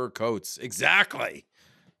any fur coats. Exactly.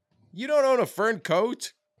 You don't own a fur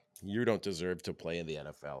coat? You don't deserve to play in the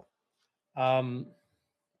NFL.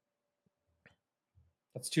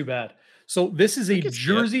 That's too bad. So this is a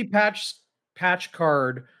jersey patch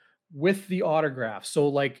card with the autograph. So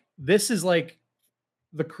like this is like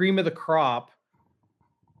the cream of the crop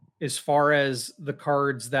as far as the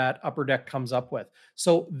cards that Upper Deck comes up with.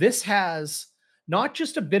 So this has not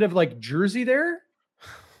just a bit of like jersey there.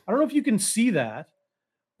 I don't know if you can see that,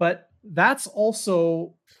 but that's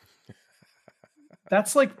also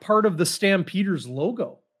that's like part of the Stampeders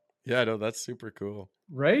logo. Yeah, no, that's super cool.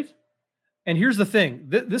 Right? And here's the thing.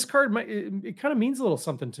 This card, it kind of means a little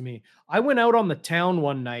something to me. I went out on the town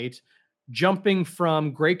one night, jumping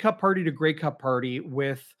from Grey Cup party to Grey Cup party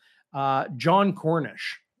with John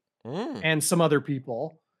Cornish and some other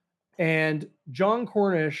people. And John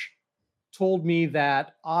Cornish told me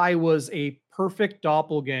that I was a perfect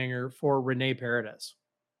doppelganger for Rene Paredes.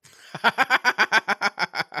 I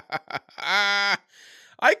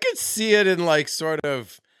could see it in like sort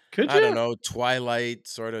of, I don't know, twilight,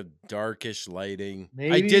 sort of darkish lighting.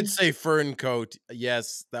 Maybe. I did say fern coat.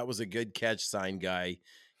 Yes, that was a good catch, sign guy.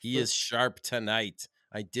 He is sharp tonight.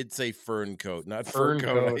 I did say fern coat, not fur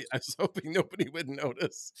coat. I was hoping nobody would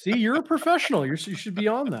notice. See, you're a professional. You should be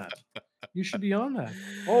on that. You should be on that.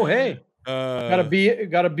 Oh, hey. Got a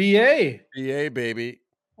BA. BA, baby.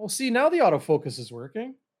 Well, see, now the autofocus is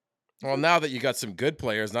working. Well, now that you got some good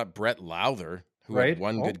players, not Brett Lauther, who had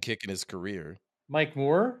one good kick in his career. Mike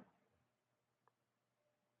Moore.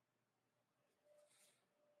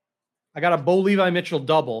 I got a Bo Levi Mitchell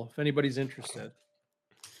double if anybody's interested.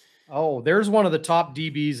 Oh, there's one of the top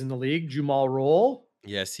DBs in the league, Jamal Roll.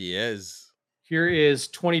 Yes, he is. Here is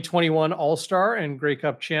 2021 All-Star and Grey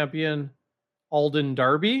Cup champion Alden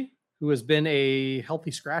Darby, who has been a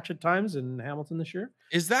healthy scratch at times in Hamilton this year.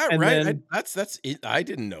 Is that And right? then That's it. I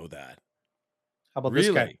didn't know that. how about this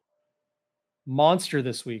guy? Really? Monster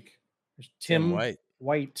this week. There's Tim Tim White.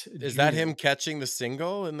 White. Is that Jr.. him catching the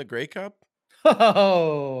single in the Grey Cup?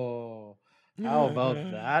 Oh, how about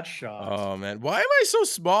that shot? Oh man, why am I so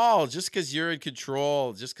small? Just because you're in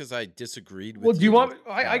control? Just because I disagreed with Well, do you you want? just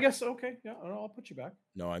I now. guess okay. Yeah, I'll put you back.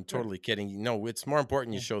 No, I'm Sure. totally kidding. No, it's more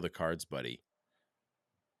important you Yeah. show the cards, buddy.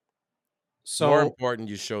 More So important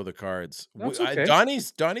you show the cards. that's okay.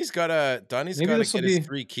 Donnie's gotta Maybe this will get his be.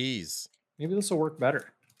 3 keys. Maybe this will work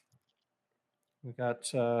better. We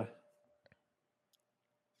got.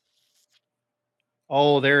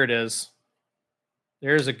 Oh, there it is.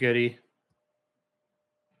 There's a goodie.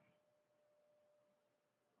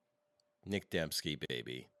 Nick Dembski,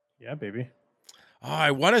 baby. Yeah, baby.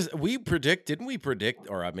 Oh, didn't we predict,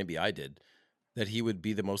 or maybe I did, that he would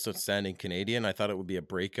be the most outstanding Canadian? I thought it would be a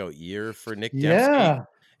breakout year for Nick Dembski. Yeah.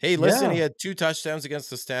 Hey, listen, he Yeah. had 2 touchdowns against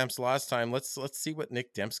the Stamps last time. Let's see what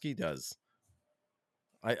Nick Dembski does.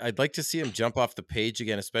 I'd like to see him jump off the page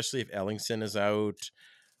again, especially if Ellingson is out.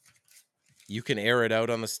 You can air it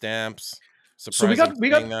out on the Stamps. So we Surprising got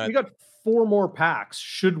saying that. we got 4 more packs.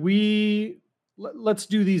 Should we? Let's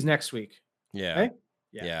do these next week. Yeah. Okay.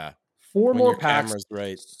 Yeah. 4 When more your packs. camera's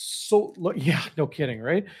right. So look, yeah, no kidding,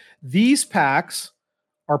 right? These packs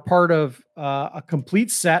are part of a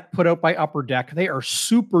complete set put out by Upper Deck. They are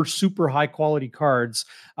super, super high quality cards.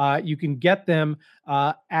 You can get them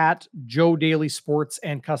at Joe Daily Sports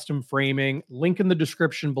and Custom Framing. Link in the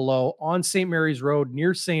description below on St. Mary's Road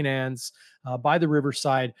near St. Anne's by the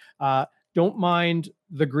Riverside. Don't mind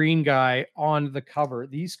the green guy on the cover.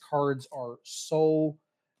 These cards are so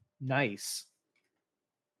nice.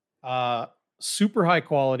 Super high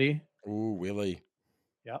quality. Ooh, Willie.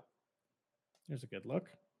 Yep. There's a good look.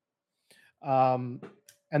 And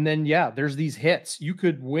then, yeah, there's these hits. You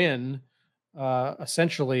could win,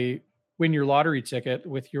 essentially win your lottery ticket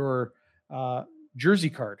with your jersey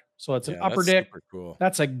card. So it's an Yeah, Upper that's Deck. super cool.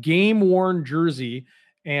 That's a game worn jersey.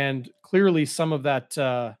 And clearly some of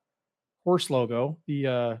that horse logo,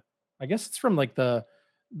 I guess it's from like the,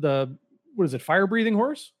 what is it? Fire breathing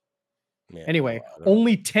horse. Yeah, Anyway, well, I don't know.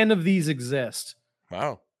 only 10 of these exist.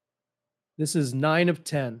 Wow. This is 9 of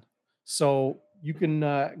 10. So you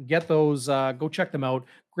can get those. Go check them out.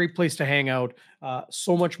 Great place to hang out.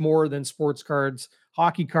 So much more than sports cards,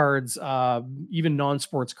 hockey cards, even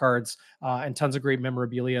non-sports cards, and tons of great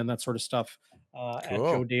memorabilia and that sort of stuff at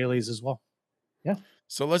Cool. Joe Daly's as well. Yeah.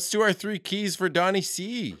 So let's do our 3 keys for Donnie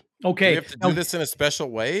C. Do Okay. we have to do Now, this in a special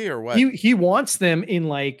way or what? he wants them in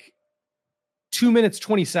like 2 minutes,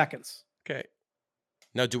 20 seconds. Okay.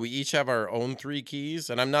 Now, do we each have our own 3 keys?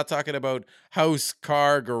 And I'm not talking about house,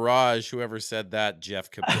 car, garage, whoever said that,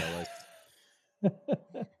 Jeff Capellas.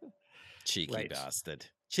 Cheeky Right. bastard.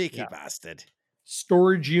 Cheeky Yeah. bastard.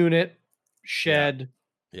 Storage unit, shed,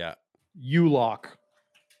 Yeah. U-lock.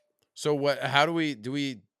 So how do we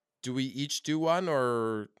each do one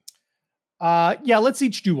or Yeah, let's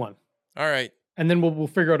each do one. all right, And then we'll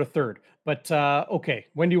figure out a third. But okay,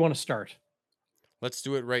 when do you want to start? let's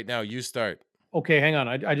do it right now. You start. Okay, hang on.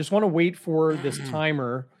 I just want to wait for this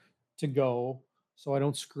timer to go so I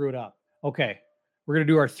don't screw it up. Okay, we're gonna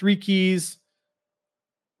do our 3 keys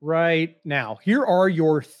right now. Here are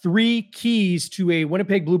your 3 keys to a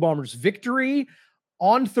Winnipeg Blue Bombers victory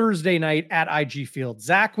on Thursday night at IG Field.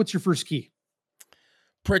 Zach, what's your first key?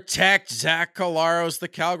 Protect Zach Collaros. The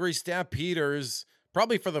Calgary Stampeders,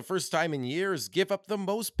 probably for the first time in years, give up the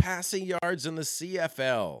most passing yards in the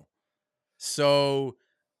CFL. So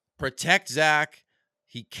protect Zach.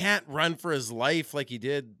 He can't run for his life like he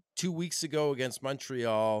did 2 weeks ago against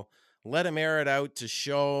Montreal. Let him air it out to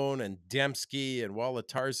Schoen and Dembski and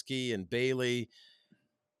Wolodarski and Bailey.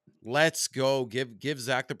 Let's go. Give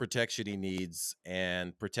Zach the protection he needs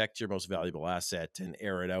and protect your most valuable asset and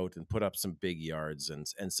air it out and put up some big yards and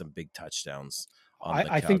some big touchdowns on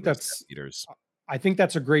the I think Calgary that's Stampeders. I think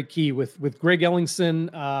that's a great key with Greg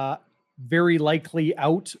Ellingson very likely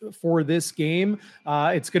out for this game.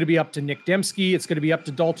 It's going to be up to Nick Dembski. It's going to be up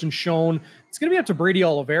to Dalton Schoen. It's going to be up to Brady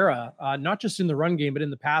Oliveira, not just in the run game, but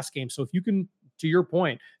in the pass game. So if you can, to your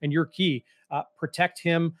point and your key, protect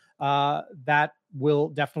him, that will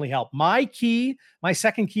definitely help. My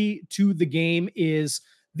second key to the game is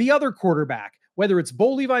the other quarterback, whether it's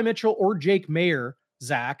Bo Levi Mitchell or Jake Mayer,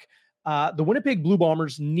 Zach. The Winnipeg Blue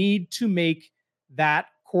Bombers need to make that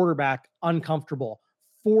quarterback uncomfortable.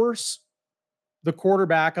 force the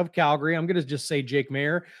quarterback of Calgary, I'm going to just say Jake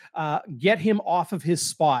Maier, get him off of his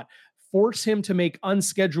spot, force him to make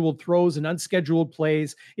unscheduled throws and unscheduled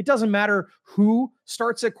plays. It doesn't matter who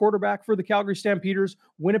starts at quarterback for the Calgary Stampeders.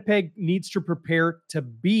 Winnipeg needs to prepare to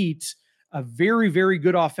beat a very, very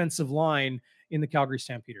good offensive line in the Calgary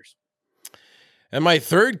Stampeders. And my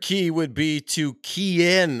third key would be to key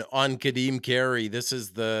in on Kadeem Carey. This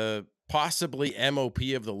is the possibly MOP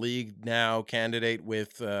of the league now candidate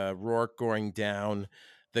with Rourke going down.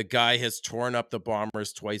 The guy has torn up the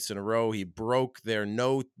Bombers twice in a row. He broke their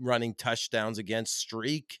no running touchdowns against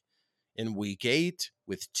streak in week 8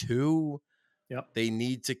 with 2. Yep. They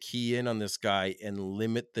need to key in on this guy and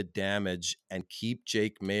limit the damage and keep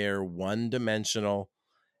Jake Maier one-dimensional.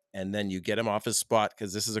 And then you get him off his spot,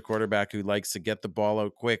 because this is a quarterback who likes to get the ball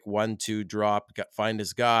out quick, 1-2 drop, find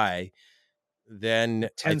his guy. Then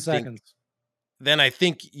 10 seconds. Then I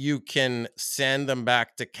think you can send them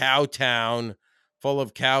back to Cowtown full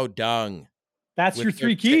of cow dung. That's your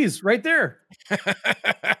 3 keys right there.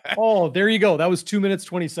 Oh, there you go. That was 2 minutes,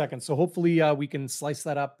 20 seconds. So hopefully we can slice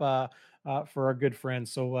that up for our good friend.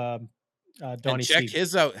 So Donnie check C.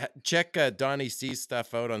 his out. Check Donnie C's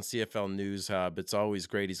stuff out on CFL News Hub. It's always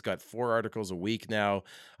great. He's got 4 articles a week now.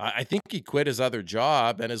 I think he quit his other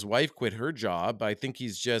job, and his wife quit her job. I think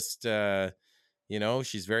he's just,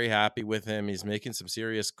 she's very happy with him. He's making some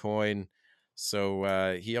serious coin.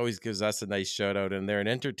 So he always gives us a nice shout out, and they're an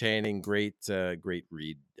entertaining, great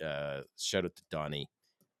read. Shout out to Donnie.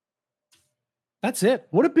 That's it.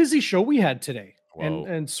 What a busy show we had today.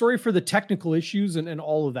 And sorry for the technical issues and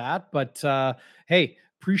all of that. But hey,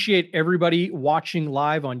 appreciate everybody watching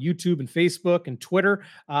live on YouTube and Facebook and Twitter.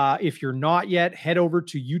 If you're not yet, head over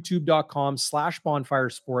to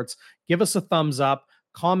youtube.com/bonfiresports. Give us a thumbs up.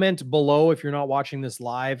 Comment below if you're not watching this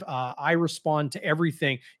live. I respond to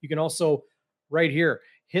everything. You can also, right here,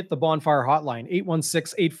 hit the Bonfire hotline,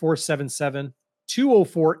 816-8477,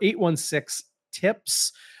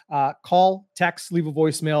 204-816-TIPS. Call, text, leave a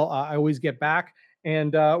voicemail. I always get back.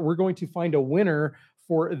 And we're going to find a winner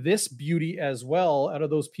for this beauty as well out of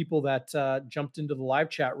those people that jumped into the live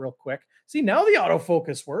chat real quick. See, now the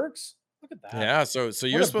autofocus works. Look at that. Yeah, so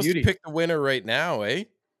you're supposed to pick the winner right now, eh?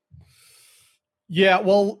 Yeah,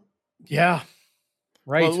 well, yeah.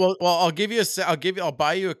 Right. Well, I'll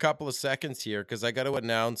buy you a couple of seconds here, because I got to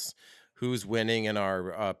announce who's winning in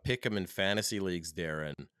our Pick'em and fantasy leagues,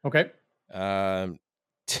 Darren. Okay.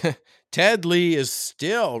 Ted Lee is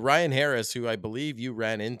still Ryan Harris, who I believe you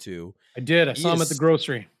ran into. I did. I saw him at the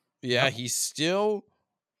grocery. Yeah, yep. He's still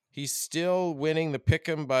winning the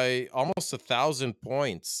Pick'em by almost 1,000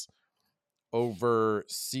 points over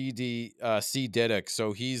C Diddick.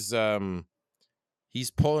 So he's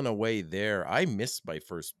pulling away there. I missed my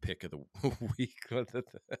first pick of the week.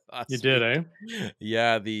 You did, eh?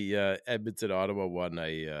 Yeah, the Edmonton Ottawa one.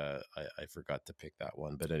 I forgot to pick that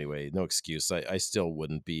one, but anyway, no excuse. I still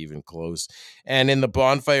wouldn't be even close. And in the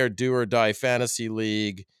Bonfire Do or Die Fantasy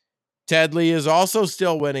League, Ted Lee is also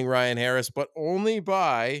still winning Ryan Harris, but only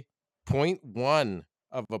by 0.1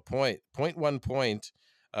 of a point, 0.1 point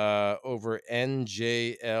over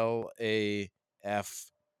NJLAF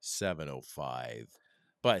 705.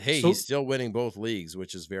 But hey, he's still winning both leagues,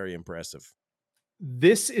 which is very impressive.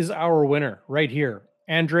 This is our winner right here.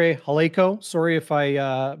 Andre Haleko. Sorry if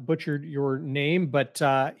I butchered your name, but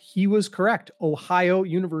he was correct. Ohio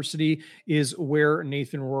University is where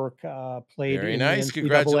Nathan Rourke played. Very nice.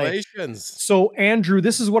 Congratulations. So, Andrew,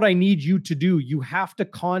 this is what I need you to do. You have to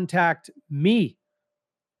contact me.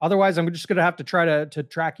 Otherwise, I'm just going to have to try to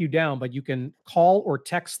track you down, but you can call or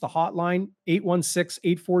text the hotline,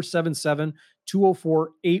 816-8477,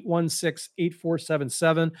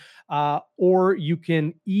 204-816-8477, or you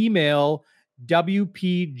can email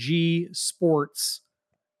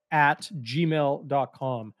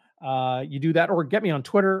wpgsports@gmail.com. You do that, or get me on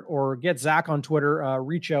Twitter, or get Zach on Twitter.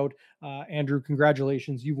 Reach out. Andrew,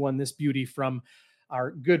 congratulations. You've won this beauty from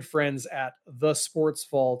our good friends at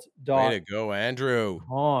thesportsvault.com. Way to go, Andrew.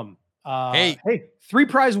 Hey, 3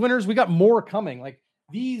 prize winners. We got more coming. Like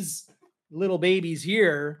these little babies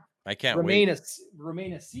here. I can't remain a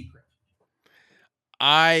secret.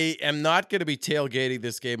 I am not going to be tailgating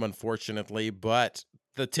this game, unfortunately, but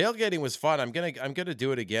the tailgating was fun. I'm gonna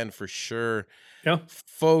do it again for sure. Yeah,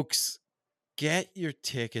 folks, get your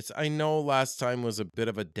tickets. I know last time was a bit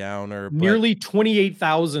of a downer. But nearly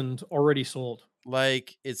 28,000 already sold.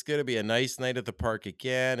 like, it's gonna be a nice night at the park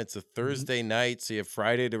again. It's a Mhm. Thursday night, so you have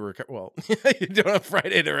Friday to recover. Well, you don't have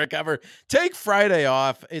Friday to recover. Take Friday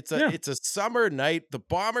off. Yeah. It's a summer night. The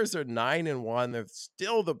Bombers are 9-1. They're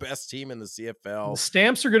still the best team in the The CFL.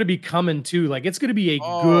 Stamps are gonna be coming too, like, it's gonna be a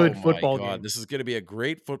Oh good my football god, game. this is gonna be a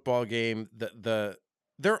great football game.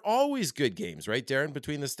 They're always good games, right, Darren?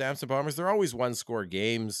 Between the Stamps and Bombers, they're always one-score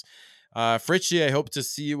games. Fritchie, I hope to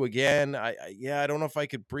see you again. Yeah, I don't know if I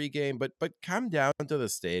could pregame, but come down to the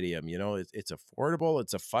stadium. You know, it's affordable.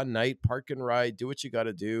 It's a fun night. Park and ride. Do what you got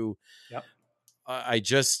to do. Yep. I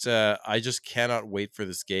just cannot wait for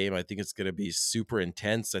this game. I think it's going to be super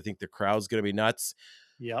intense. I think the crowd's going to be nuts.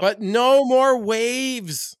 Yep. But no more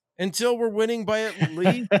waves until we're winning by at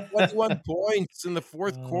least 21 points in the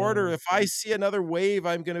fourth quarter. Oh, If I see another wave,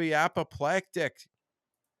 I'm going to be apoplectic.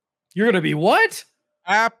 you're gonna be what?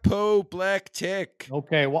 Apoplectic.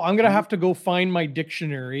 Okay, well, I'm gonna have to go find my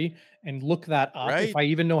dictionary and look that up if Right? I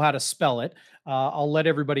even know how to spell it. I'll let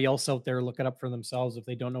everybody else out there look it up for themselves if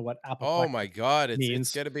they don't know what Oh my apoplectic god, it's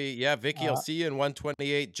means. gonna be, yeah, Vicky, I'll Uh, see you in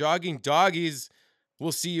 128. Jogging doggies,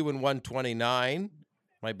 we'll see you in 129.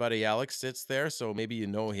 My buddy Alex sits there, so maybe you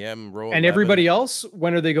know him, row and 11. everybody else,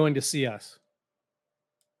 when are they going to see us?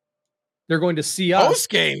 They're going to see us Post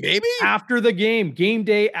game, baby. after the game, game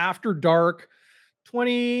day after dark.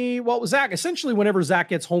 20, well, Zach, essentially, whenever Zach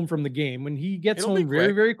gets home from the game, when he gets It'll be home very,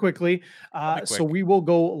 quick. very quickly. It'll be So quick. we will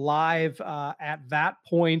go live at that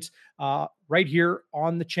point right here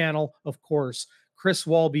on the channel, of course. Chris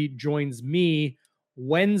Walby joins me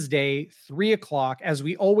Wednesday, 3 o'clock, as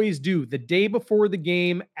we always do, the day before the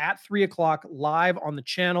game at 3 o'clock, live on the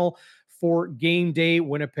channel for game day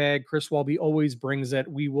Winnipeg. Chris Walby always brings it.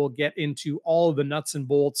 We will get into all of the nuts and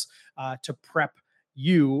bolts to prep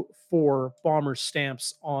you for Bomber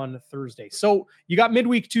Stamps on Thursday. So you got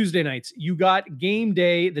midweek Tuesday nights. You got game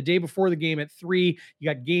day the day before the game at 3. You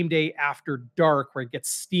got game day after dark where it gets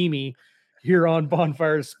steamy here on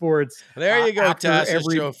Bonfire Sports There you go, after Tasha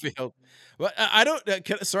every. Schofield. Well, I don't.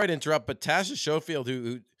 Sorry to interrupt, but Tasha Schofield,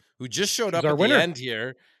 who just showed She's up our at the winner. end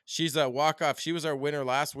here, she's a walk off. She was our winner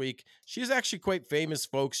last week. She's actually quite famous,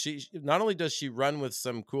 folks. She not only does she run with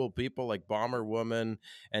some cool people like Bomber Woman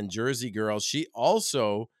and Jersey Girls, she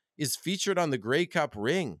also is featured on the Grey Cup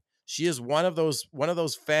ring. She is one of those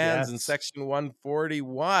fans in Yes. section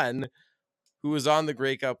 141 who was on the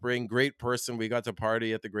Grey Cup ring. Great person. We got to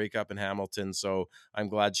party at the Grey Cup in Hamilton, so I'm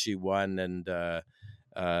glad she won, and uh,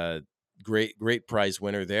 great prize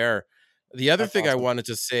winner there. The other That's thing I awesome. wanted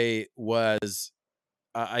to say was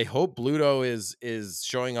I hope Bluto is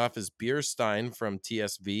showing off his beer stein from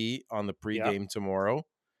TSV on the Yeah. pregame tomorrow.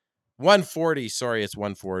 140, sorry, it's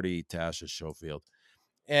 140. Tasha Schofield.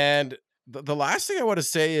 And the last thing I want to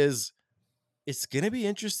say is it's going to be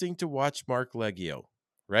interesting to watch Mark Leggio,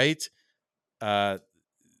 right? Uh,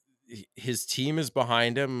 his team is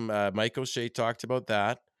behind him. Mike O'Shea talked about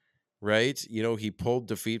that, right? You know, he pulled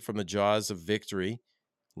defeat from the jaws of victory.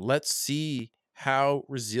 Let's see how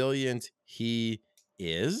resilient he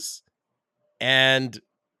is. And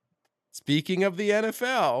speaking of the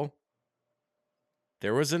NFL,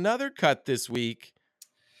 there was another cut this week.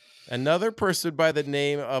 Another person by the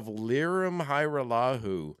name of Lirim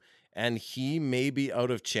Hajrullahu, and he may be out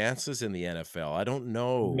of chances in the NFL. I don't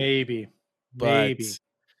know, Maybe. Maybe.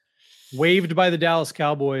 but Waived by the Dallas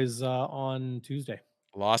Cowboys on Tuesday.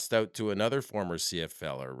 lost out to another former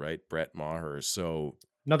CFLer, right? Brett Maher. So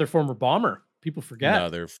Another former Bomber. People forget.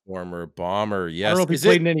 another former Bomber. I don't know Yes. if he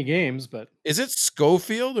played in any games, but Is it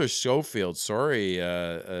Schofield or Schofield? Sorry,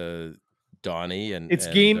 Donnie it's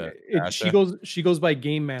and game. She Asha. goes by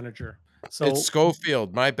game manager. It's So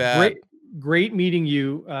Schofield. My great, bad. great meeting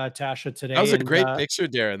you, Tasha, That was today. a And great picture,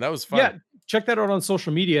 Darren. That was yeah, fun. check that out on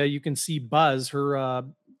social media. You can see Buzz, her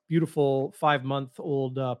beautiful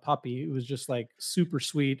 5-month-old puppy. It was just like super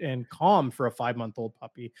sweet and calm for a 5-month-old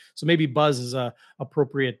puppy. So maybe Buzz is a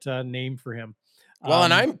appropriate name for him. Well,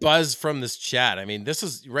 and Um, I'm buzzed from this chat. I mean, this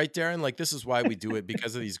is right, Darren. Like, this is why we do it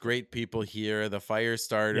because of these great people here, the fire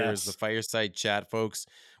starters, the yes, fireside chat folks.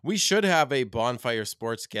 We should have a bonfire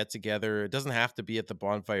sports get together. It doesn't have to be at the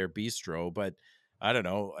bonfire bistro, but I don't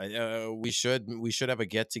know. We should have a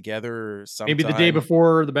get together maybe the day sometime.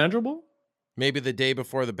 before the Banjo Bowl. Maybe the day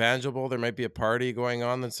before the Banjo Bowl, there might be a party going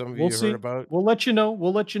on that some of We'll you heard see. about. We'll let you know.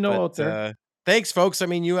 We'll let you know But out there. thanks, folks. I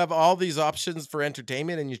mean, you have all these options for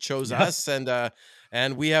entertainment, and you chose Yeah. us,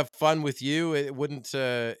 and we have fun with you. It wouldn't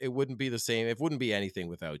be the same. It wouldn't be anything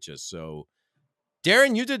without you. So,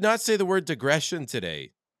 Darren, you did not say the word digression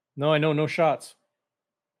today. No, I know. No shots.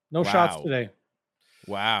 No shots Wow, today.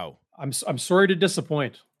 wow. I'm sorry to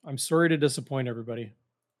disappoint. I'm sorry to disappoint everybody.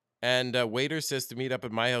 And waiter says to meet up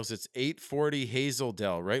at my house. It's 840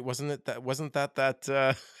 Hazeldale, right? Wasn't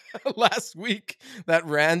that last week, that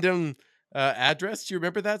random address? Do you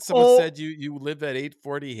remember that? Someone Oh, said you live at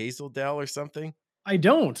 840 Hazeldale or something. I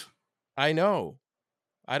don't. I know.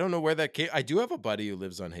 I don't know where that came. I do have a buddy who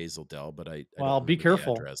lives on Hazeldale, but I don't Well, be remember the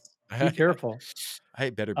careful. address. Be careful. I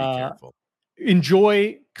better be Uh, careful.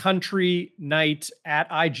 Enjoy country night at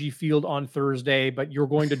IG Field on Thursday, but you're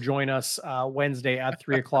going to join us Wednesday at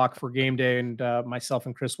 3 o'clock for game day, and myself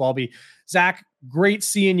and Chris Walby. Zach, great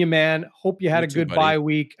seeing you, man. Hope you had You a too, good buddy. bye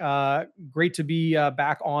week. Great to be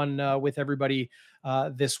back on with everybody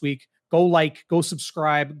this week. Go like, go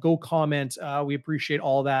subscribe, go comment. We appreciate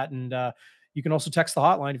all that. And you can also text the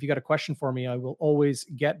hotline if you got a question for me. I will always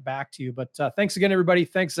get back to you. But thanks again, everybody.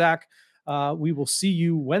 Thanks, Zach. We will see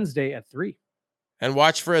you Wednesday at 3. And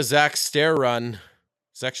watch for a Zach stair run.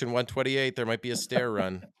 Section 128. There might be a stair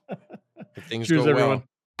run if things Cheers, go well. everyone.